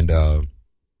 And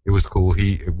it was cool.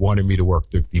 He wanted me to work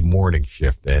the morning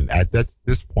shift. And at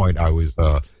this point, I was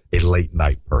a late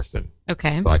night person.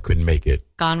 Okay. So I couldn't make it.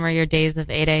 Gone were your days of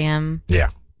 8 a.m. Yeah.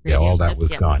 Yeah, all that was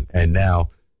Yeah. gone. And now,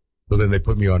 so then they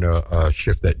put me on a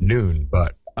shift at noon,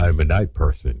 but I'm a night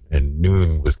person, and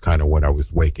noon was kind of when I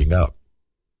was waking up.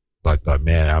 So I thought,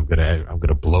 man, I'm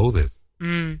gonna blow this.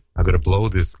 I'm gonna blow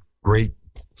this great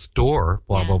store,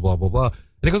 blah, blah, blah, blah, blah.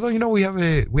 And he goes, oh, you know, we have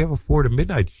a 4 to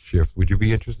midnight shift. Would you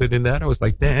be interested in that? I was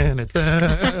like,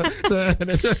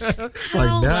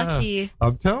 How lucky.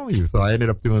 I'm telling you. So I ended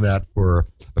up doing that for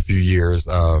a few years.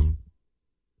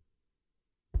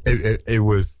 It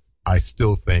was, I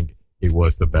still think it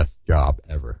was the best job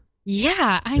ever.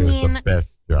 Yeah. I It was mean, the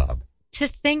best job. to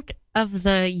think of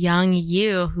the young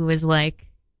you who was like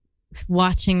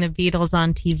watching the Beatles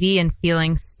on TV and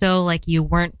feeling so like you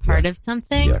weren't part of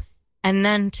something. Yes. And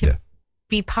then to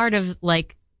be part of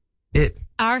like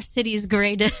our city's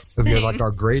greatest So thing. they're like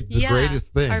the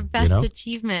greatest thing. Our best you know?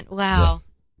 achievement. Wow. Yes.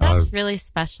 That's really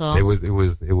special. It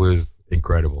was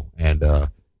incredible. And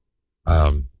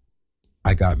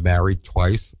I got married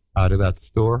twice out of that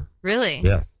store. Really?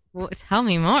 Yes. Well, tell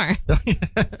me more.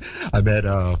 I met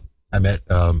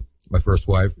my first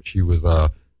wife. She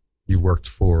worked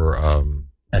for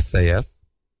SAS,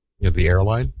 you know, the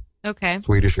airline. Okay.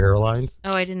 Swedish Airlines.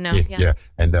 Oh, I didn't know. Yeah.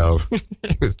 And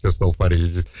it was just so funny.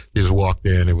 You just walked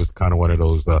in. It was kind of one of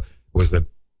those. Was it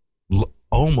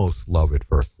almost love at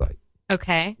first sight?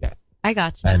 Okay. Yeah. I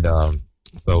got you. And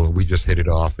so we just hit it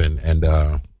off. And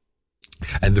the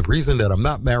reason that I'm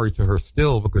not married to her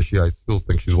still, because I still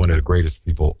think she's one of the greatest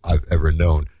people I've ever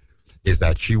known, is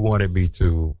that she wanted me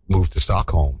to move to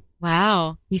Stockholm.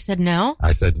 Wow. You said no?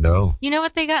 I said no. You know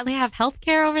what they got? They have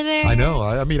healthcare over there. I know.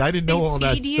 I mean, I didn't know all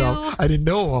that stuff. I didn't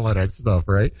know all of that stuff,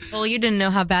 right? Well, you didn't know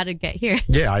how bad it'd get here.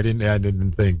 Yeah, I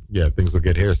didn't think, things would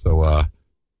get here. So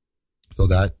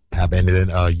that happened. And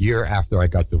then a year after I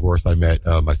got divorced, I met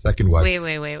my second wife. Wait.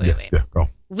 Yeah, go.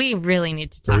 We really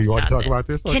need to talk So you want to talk this. about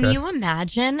this? Can Okay. you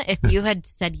imagine if you had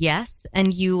said yes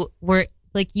and you were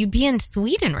like, you'd be in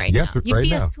Sweden right Yes, now. You'd right be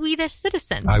now. a Swedish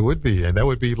citizen. I would be, and that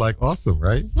would be like awesome,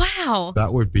 right? Wow.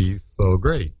 That would be so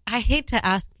great. I hate to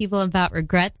ask people about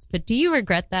regrets, but do you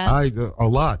regret that? A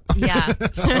lot. Yeah.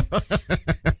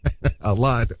 A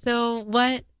lot. So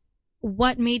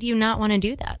what made you not want to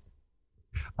do that?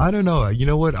 I don't know. You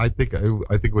know what? I think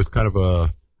it was kind of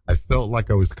I felt like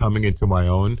I was coming into my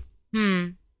own.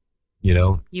 You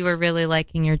know? You were really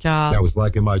liking your job. I was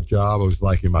liking my job. I was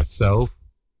liking myself.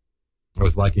 I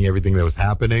was liking everything that was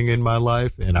happening in my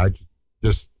life. And I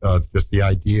just the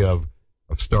idea of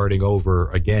starting over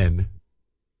again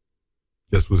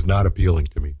just was not appealing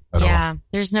to me at all. Yeah.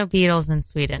 There's no Beatles in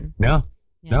Sweden. No.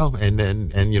 No. And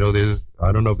you know,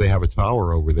 I don't know if they have a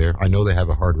tower over there. I know they have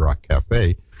a Hard Rock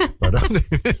Cafe, but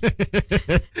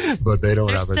they don't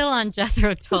They're have still on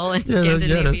Jethro Tull in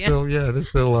Scandinavia.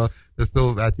 They're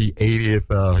still at the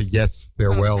 80th Yes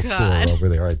farewell God. tour over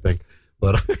there, I think.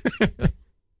 But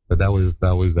but that was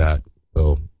that.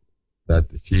 So that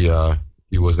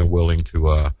she wasn't willing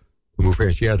to move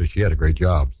here. She had a great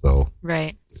job. So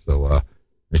Right.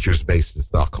 And she was based in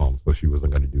Stockholm, so she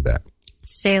wasn't going to do that.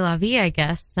 C'est la vie, I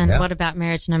guess. And what about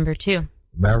marriage number 2?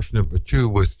 Marriage number 2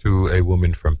 was to a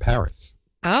woman from Paris.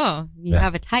 Oh, you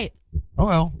have a type. Oh,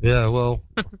 well, yeah, well,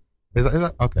 is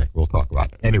that, okay, we'll talk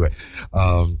about it. Anyway,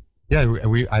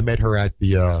 I met her at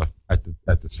the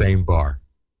same bar.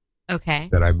 Okay.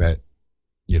 That I met,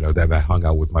 that I hung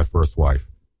out with my first wife.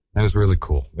 That was really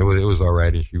cool. It was all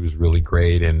right, and she was really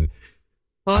great. And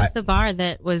what was the bar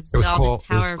that was the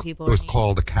tower people? It was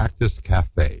called the Cactus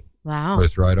Cafe. Wow. It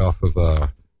was right off of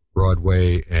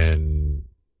Broadway and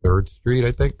 3rd Street,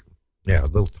 I think. Yeah, a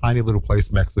little tiny little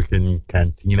place, Mexican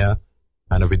cantina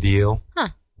kind of a deal. Huh.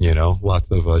 You know,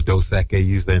 lots of Dos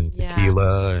Equis and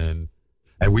tequila, and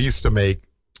we used to make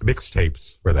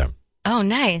mixtapes for them. Oh,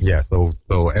 nice. Yeah, so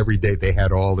every day they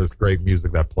had all this great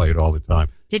music that played all the time.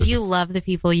 Did you love the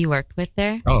people you worked with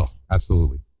there? Oh,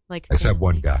 absolutely. Like except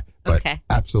one guy. But okay.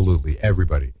 Absolutely,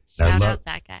 everybody. Shout out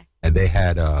that guy. And they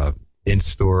had in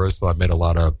stores, so I met a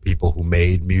lot of people who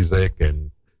made music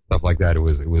and stuff like that. It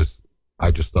was.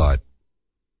 I just thought,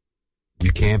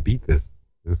 you can't beat this.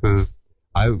 This is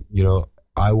I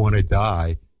want to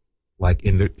die like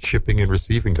in the shipping and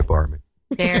receiving department.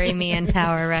 Bury me in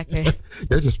Tower Records.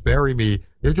 They just bury me.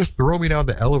 They just throw me down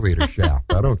the elevator shaft.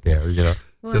 I don't care,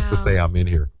 Wow. just to say I'm in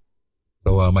here.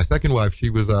 So my second wife, she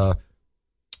was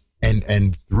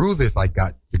and through this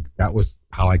that was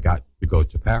how I got to go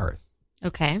to Paris.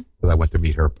 Okay. Because I went to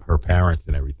meet her parents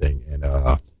and everything, and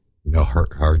her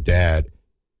dad.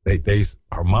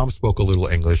 Her mom spoke a little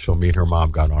English, so me and her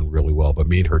mom got on really well. But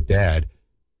me and her dad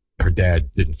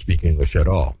didn't speak English at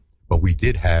all. But we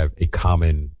did have a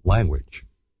common language,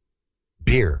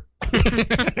 beer.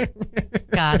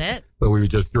 Got it. So we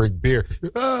would just drink beer.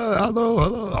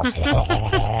 Hello.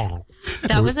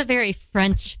 That was a very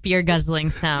French beer guzzling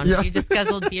sound. Yeah. You just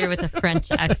guzzled beer with a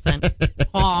French accent. It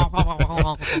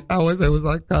was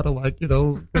like kind of like,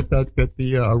 get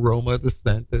the aroma, the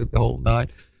scent, the whole nine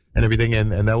and everything.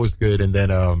 And that was good. And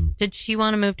then, did she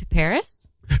want to move to Paris?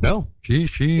 No, she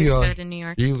good in New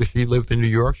York. She lived in New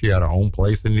York. She had her own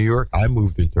place in New York. I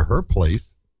moved into her place,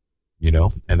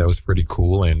 and that was pretty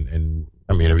cool. And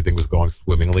I mean, everything was going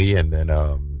swimmingly. And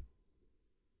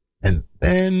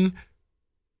then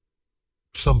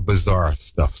some bizarre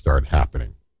stuff started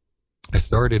happening. I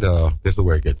started, this is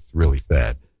where it gets really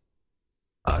sad.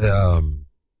 I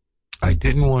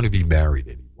didn't want to be married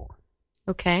anymore.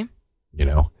 Okay.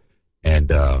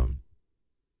 And,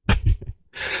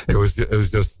 it was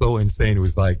just so insane. It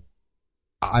was like,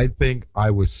 I think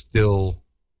I was still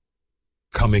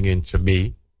coming into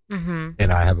me, mm-hmm.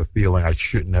 and I have a feeling I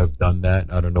shouldn't have done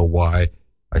that. I don't know why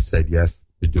I said yes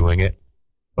to doing it,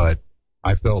 but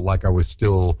I felt like I was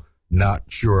still not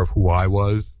sure of who I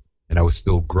was, and I was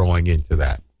still growing into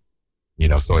that,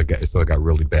 so it got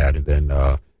really bad. And then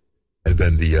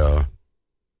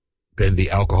the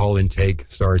alcohol intake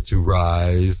started to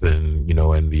rise, and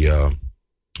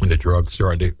the drugs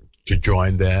started to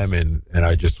join them, and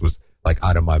I just was like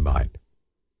out of my mind.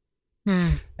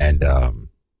 And I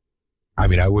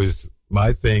mean,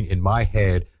 my thing in my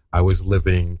head, I was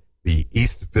living the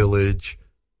East Village,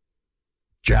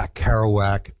 Jack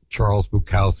Kerouac, Charles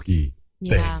Bukowski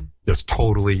thing, just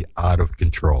totally out of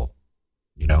control.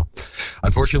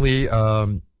 Unfortunately,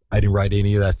 I didn't write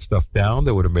any of that stuff down.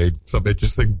 That would have made some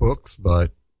interesting books,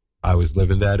 but I was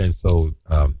living that, and so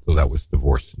that was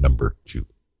divorce number 2.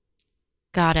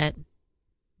 Got it.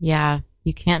 Yeah,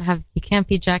 you can't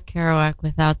be Jack Kerouac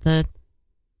without the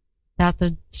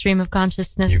stream of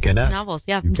consciousness. You cannot. Novels.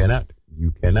 Yeah, you cannot.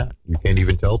 You can't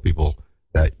even tell people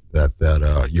that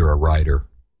you're a writer.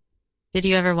 Did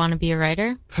you ever want to be a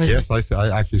writer? Yes, I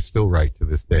actually still write to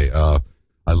this day. I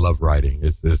love writing.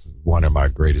 It's one of my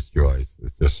greatest joys.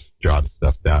 It's just jotting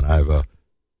stuff down. I have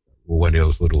one of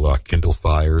those little Kindle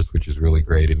Fires, which is really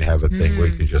great, and they have a thing where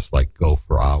you can just like go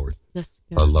for hours.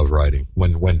 I love writing.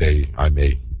 One day I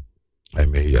may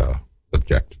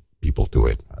subject people to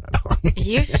it. I don't know.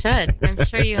 You should. I'm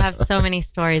sure you have so many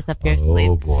stories up your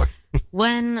sleeve. Oh boy.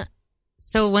 When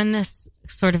this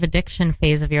sort of addiction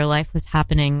phase of your life was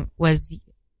happening,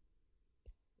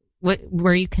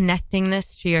 were you connecting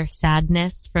this to your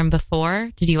sadness from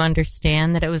before? Did you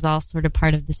understand that it was all sort of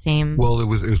part of the same? Well, it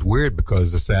was weird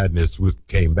because the sadness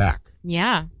came back.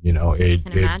 Yeah.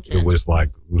 It was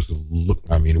like was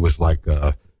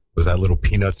that little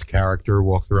Peanuts character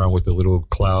walked around with a little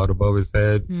cloud above his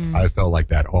head? I felt like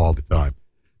that all the time.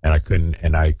 And I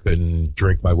couldn't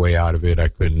drink my way out of it. I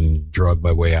couldn't drug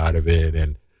my way out of it.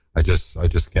 And I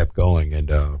just kept going.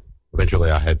 And,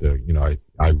 eventually I had to,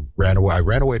 I ran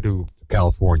away to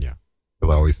California.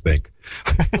 Because I always think.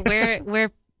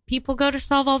 where people go to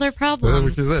solve all their problems.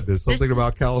 Which is it. There's something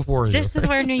about California. This is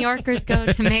where New Yorkers go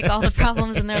to make all the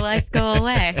problems in their life go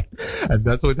away. And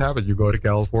that's what happens. You go to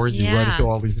California, you run into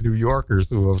all these New Yorkers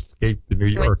who have escaped to New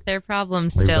York. With their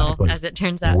problems still, exactly. as it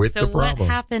turns out. With so the what problem.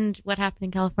 happened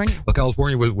in California? Well,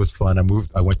 California was fun. I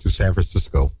went to San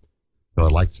Francisco. So I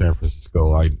liked San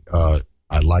Francisco. I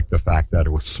liked the fact that it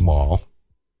was small.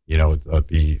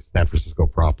 The San Francisco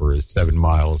proper is 7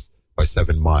 miles by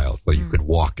 7 miles, so you could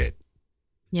walk it.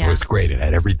 Yeah. It was great. It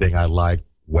had everything I liked.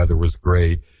 Weather was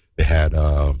great. They had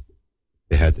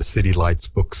the City Lights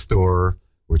bookstore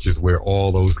which is where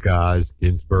all those guys,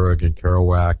 Ginsberg and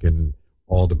Kerouac and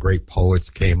all the great poets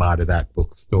came out of that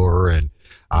bookstore, and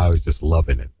I was just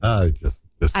loving it. I just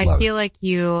I love feel it. like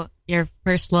your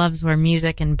first loves were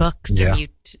music and books. Yeah. And you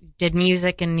did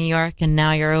music in New York, and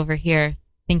now you're over here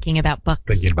thinking about books.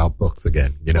 Thinking about books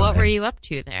again, you know. What were and- you up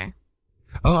to there?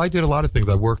 Oh, I did a lot of things.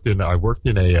 I worked in a I worked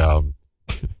in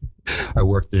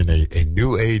a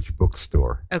new age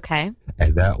bookstore, Okay.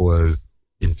 and that was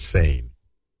insane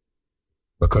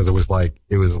because it was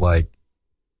like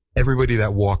everybody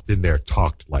that walked in there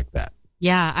talked like that,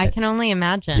 Yeah, I can only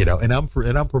imagine. you know. And I'm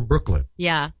from Brooklyn.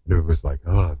 Yeah. And it was like,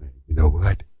 oh, man, you know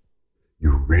what?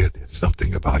 There's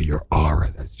something about your aura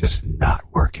that's just not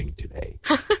working today.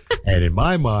 And in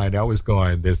my mind, I was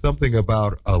going, there's something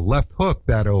about a left hook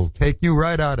that'll take you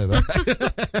right out of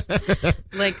that.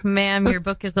 Like, ma'am, your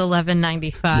book is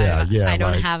 $11.95. Yeah, I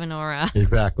don't like- have an aura.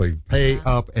 Exactly. Pay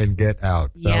up and get out.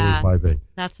 That Yeah. was my thing.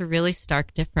 That's a really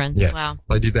stark difference. Yes. Wow.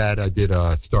 I did that. I did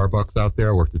Starbucks out there.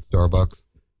 I worked at Starbucks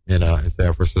in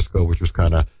San Francisco, which was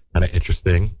kind of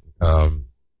interesting.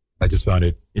 I just found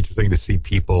it interesting to see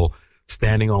people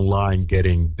standing online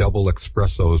getting double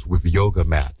espressos with yoga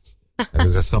mats. And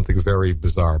there's something very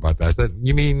bizarre about that. I said,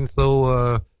 you mean,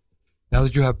 so now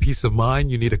that you have peace of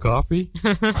mind, you need a coffee?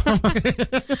 I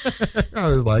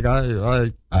was like,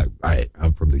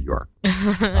 I'm from New York.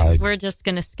 We're just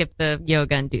going to skip the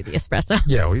yoga and do the espresso.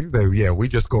 Yeah, we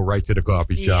just go right to the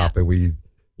coffee shop and we,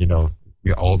 you know,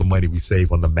 all the money we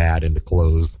save on the mat and the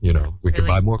clothes, you know, we can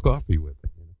really- buy more coffee with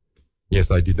it. You know?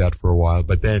 Yes, I did that for a while,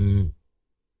 but then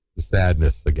the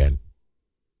sadness again.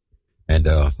 And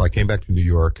so I came back to New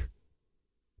York.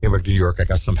 I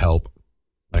got some help.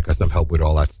 I got some help with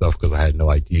all that stuff because I had no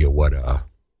idea what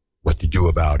to do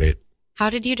about it.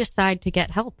 How did you decide to get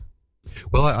help?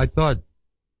 Well, I thought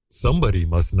somebody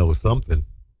must know something.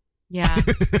 Yeah.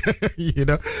 you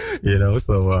know,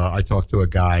 so I talked to a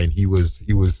guy and he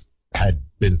had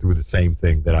been through the same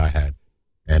thing that I had.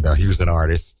 And he was an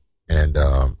artist. And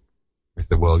I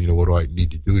said, well, you know, what do I need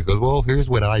to do? He goes, well, here's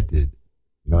what I did.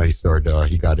 You know,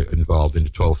 he got involved in the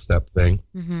 12-step thing.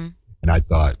 Mm-hmm. And I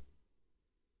thought,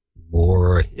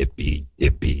 more hippie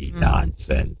dippy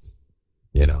nonsense.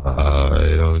 You know,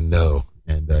 I don't know.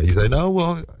 And he said,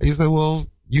 well,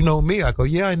 you know me. I go,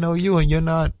 yeah, I know you, and you're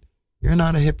not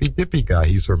a hippy dippy guy.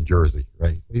 He's from Jersey,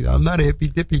 right? I'm not a hippy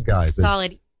dippy guy. I said,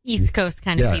 Solid East Coast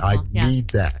kind of people. I need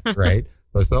that, right?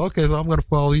 So I said, okay, so I'm going to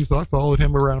follow you. So I followed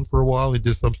him around for a while and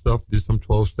did some stuff, did some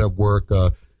 12-step work,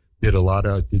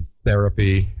 did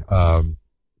therapy, the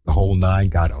whole nine,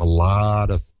 got a lot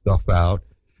of stuff out.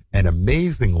 And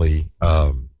amazingly,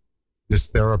 this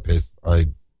therapist, I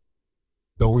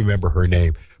don't remember her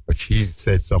name, but she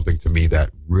said something to me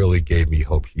that really gave me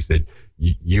hope. She said,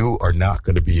 you are not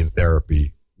going to be in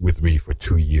therapy with me for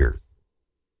 2 years.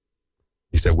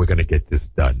 She said, we're going to get this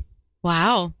done.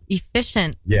 Wow.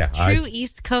 Efficient. Yeah. True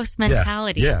East Coast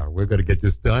mentality. Yeah, we're going to get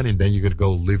this done, and then you're going to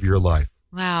go live your life.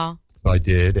 Wow. So I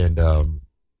did, and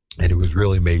it was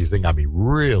really amazing. I mean,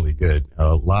 really good.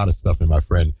 A lot of stuff, and my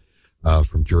friend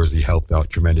from Jersey helped out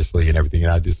tremendously and everything.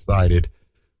 And I decided,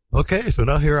 okay, so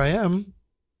now here I am.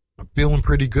 I'm feeling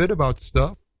pretty good about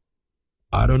stuff.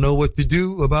 I don't know what to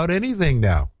do about anything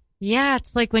now. Yeah,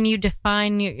 it's like when you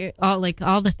define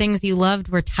all the things you loved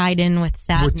were tied in with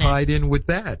sadness. We're tied in with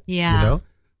that. Yeah. You know?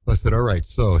 So I said, all right,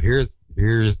 so here's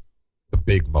the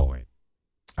big moment.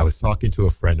 I was talking to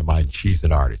a friend of mine. She's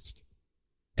an artist,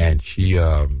 and she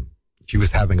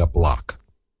was having a block.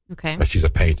 Okay. But she's a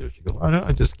painter. She goes,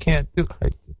 I just can't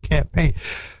paint.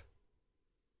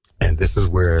 And this is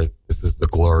the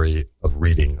glory of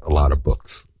reading a lot of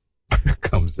books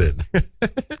comes in.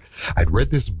 I'd read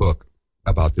this book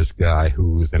about this guy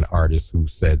who's an artist who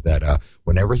said that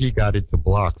whenever he got into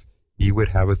blocks, he would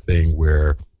have a thing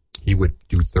where he would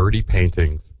do 30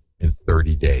 paintings in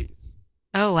 30 days.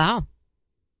 Oh, wow.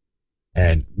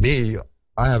 And me,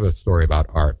 I have a story about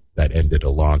art that ended a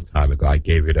long time ago. I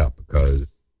gave it up because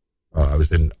I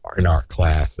was in art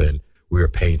class and we were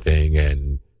painting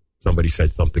and somebody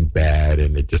said something bad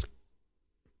and it just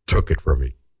took it from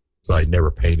me. So I never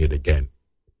painted again.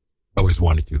 I always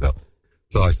wanted to though.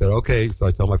 So I said, okay. So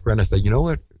I told my friend, I said, you know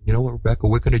what, Rebecca,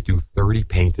 we're going to do 30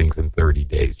 paintings in 30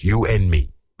 days, you and me.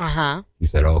 Uh-huh. She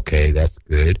said, okay, that's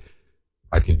good.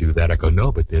 I can do that. I go,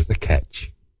 no, but there's a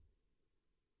catch.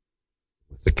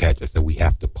 What's the catch? I said, we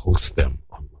have to post them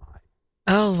online.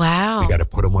 Oh, wow. We got to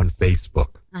put them on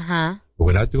Facebook. Uh-huh. But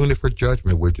we're not doing it for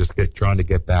judgment. We're just trying to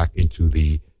get back into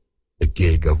the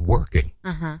gig of working.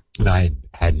 Uh-huh. And I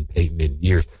hadn't painted in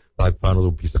years. So I found a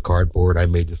little piece of cardboard. I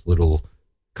made this little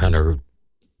kind of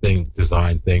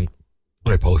design thing.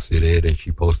 And I posted it and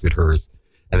she posted hers.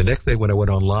 And the next day when I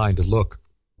went online to look,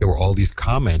 there were all these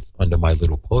comments under my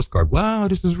little postcard. Wow,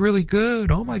 this is really good.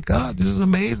 Oh my God, this is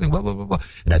amazing. Blah, blah, blah, blah.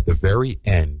 And at the very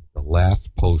end, the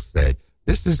last post said,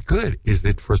 this is good. Is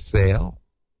it for sale?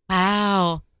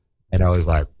 Wow. And I was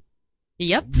like,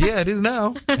 Yep. yeah, it is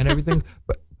now. And everything.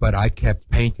 But I kept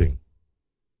painting.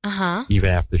 Uh-huh.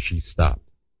 Even after she stopped.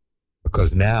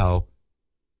 Because now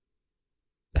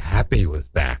the happy was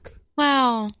back.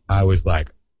 Wow. I was like,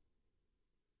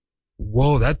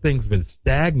 whoa, that thing's been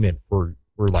stagnant for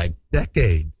like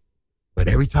decades. But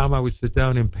every time I would sit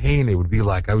down and paint, it would be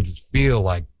like, I would just feel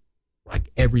like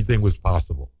everything was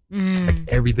possible. Like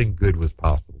everything good was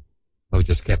possible. I would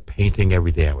just kept painting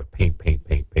every day. I would paint.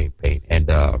 And,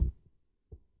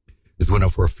 this went on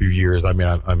for a few years. I mean,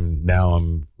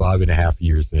 I'm 5.5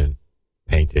 years in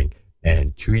painting.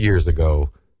 And 2 years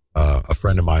ago, a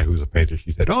friend of mine who's a painter,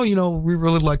 she said, oh, we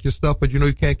really like your stuff, but you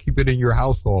can't keep it in your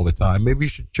house all the time. Maybe you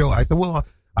should show. I said, well,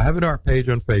 I have an art page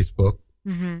on Facebook.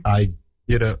 Mm-hmm. I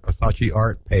did a Saatchi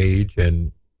art page,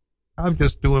 and I'm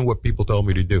just doing what people told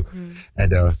me to do. Mm-hmm.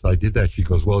 And so I did that. She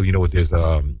goes, well, there's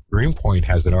Greenpoint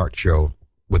has an art show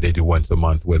where they do once a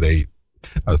month where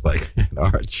I was like, an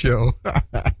art show?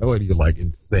 What are you, like,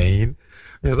 insane?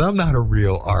 Because I'm not a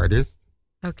real artist.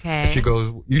 Okay. And she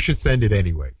goes, you should send it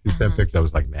anyway. She sent pictures. I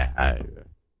was like, nah.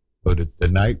 So the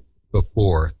night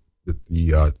before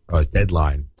the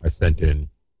deadline, I sent in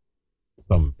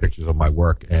some pictures of my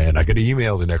work, and I get an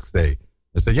email the next day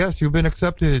that said, yes, you've been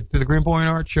accepted to the Greenpoint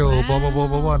Art Show, blah, blah, blah,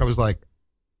 blah, blah. And I was like,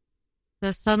 so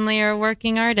suddenly you're a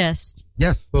working artist.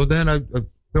 Yes. So then I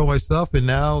fill my stuff, and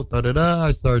now,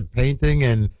 I started painting,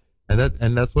 and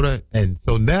that's what and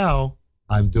so now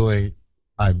I'm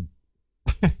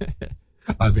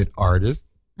an artist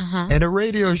and a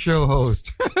radio show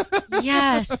host.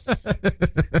 Yes.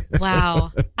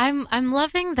 Wow. I'm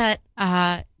loving that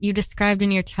you described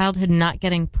in your childhood not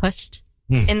getting pushed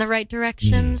in the right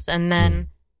directions, and then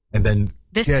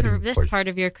this part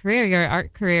of your career, your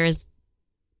art career, is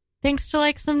thanks to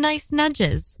like some nice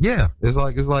nudges. Yeah, it's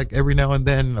like every now and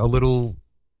then a little,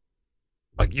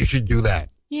 like, you should do that.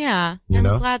 Yeah, I'm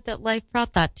glad that life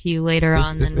brought that to you later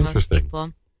on than most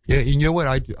people. Yeah, and you know what?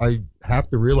 I have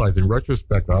to realize, in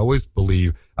retrospect, I always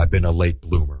believe I've been a late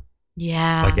bloomer.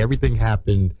 Yeah. Like, everything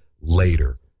happened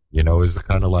later. It's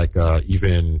kind of like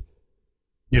even,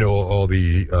 all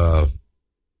the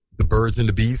birds and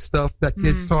the bees stuff that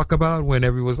kids talk about when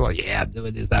everyone's like, yeah, I'm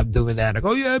doing this, I'm doing that. I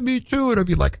go, yeah, me too. And I'd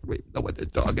be like, I don't even know what they're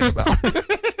talking about.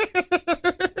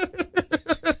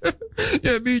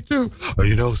 Yeah, me too.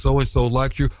 Oh, so-and-so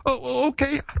likes you. Oh,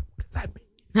 okay. What does that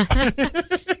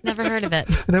mean? Never heard of it.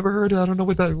 Never heard of it. I don't know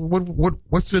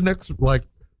what's the next, like,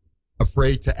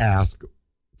 afraid to ask.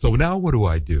 So now what do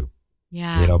I do?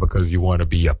 Yeah. Because you want to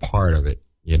be a part of it,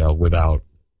 without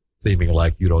seeming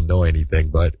like you don't know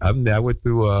anything. But I went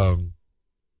through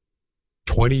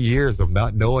 20 years of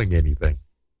not knowing anything.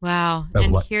 Wow.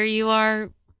 And here you are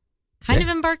kind of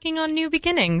embarking on new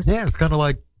beginnings. Yeah, it's kind of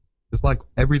like, it's like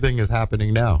everything is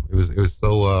happening now. It was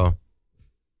so,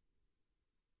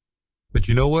 but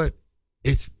you know what?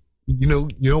 It's,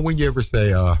 when you ever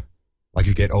say, like,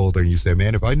 you get older and you say,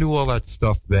 man, if I knew all that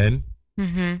stuff then,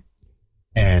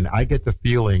 and I get the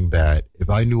feeling that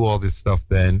if I knew all this stuff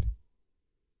then,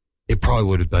 it probably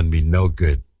would have done me no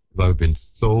good. Because I've been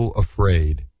so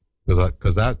afraid,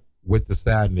 because that, with the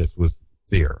sadness, was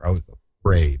fear. I was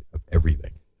afraid of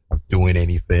everything, of doing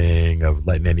anything, of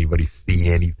letting anybody see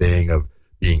anything, of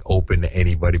being open to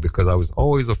anybody, because I was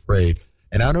always afraid.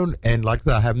 And like I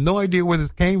said, I have no idea where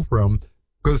this came from,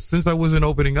 because since I wasn't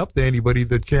opening up to anybody,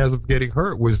 the chance of getting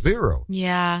hurt was zero.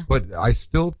 Yeah. But I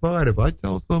still thought, if I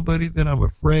tell somebody that I'm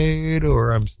afraid,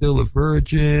 or I'm still a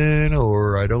virgin,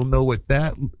 or I don't know what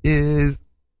that is,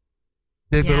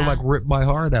 they're going to like rip my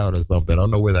heart out or something. I don't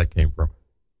know where that came from,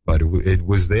 but it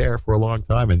was there for a long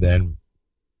time. And then,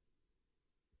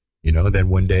 then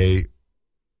one day,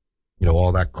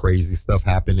 all that crazy stuff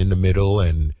happened in the middle,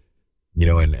 and,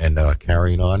 and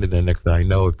carrying on. And then next thing I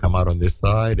know, it come out on this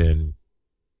side, and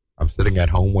I'm sitting at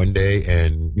home one day,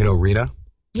 and, Rena,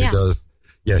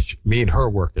 me and her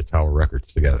worked at Tower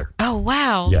Records together. Oh,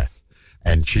 wow. Yes.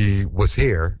 And she was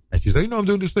here, and she's like, I'm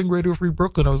doing this thing, Radio Free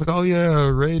Brooklyn. I was like, oh,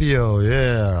 yeah, radio,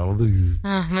 yeah.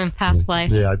 I'm in past life.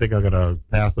 Yeah, I think I'm going to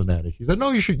pass on that. And she said, no,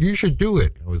 you should do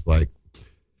it. I was like,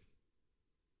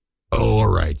 oh, all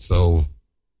right. So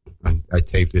I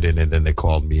taped it in, and then they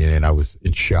called me in, and I was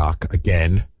in shock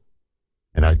again.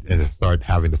 And I started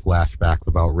having the flashbacks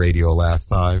about radio last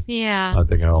time. Yeah. I'm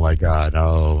thinking, oh my God.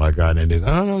 And then,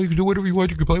 I don't know, you can do whatever you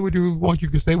want. You can play whatever you want. You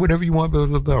can say whatever you want. Blah,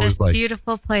 blah, blah. This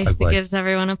beautiful place that gives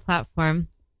everyone a platform.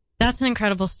 That's an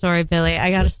incredible story, Billy.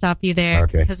 I got to stop you there.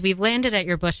 Okay. Because we've landed at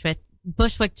your Bushwick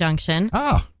Bushwick Junction.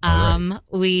 Ah, all right.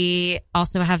 We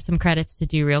also have some credits to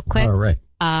do real quick. All right.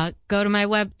 Go to my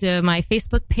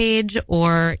Facebook page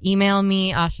or email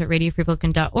me,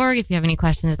 asha@radiofreebrooklyn.org if you have any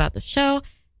questions about the show.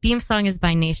 Theme song is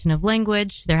by Nation of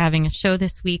Language. They're having a show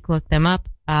this week. Look them up.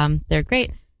 They're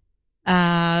great.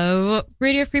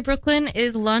 Radio Free Brooklyn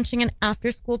is launching an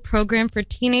after-school program for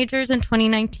teenagers in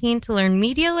 2019 to learn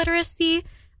media literacy.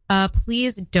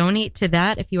 Please donate to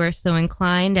that if you are so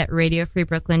inclined at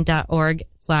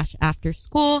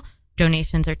radiofreebrooklyn.org/afterschool.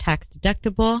 Donations are tax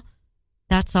deductible.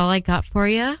 That's all I got for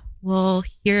you. We'll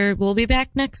be back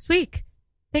next week.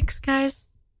 Thanks, guys.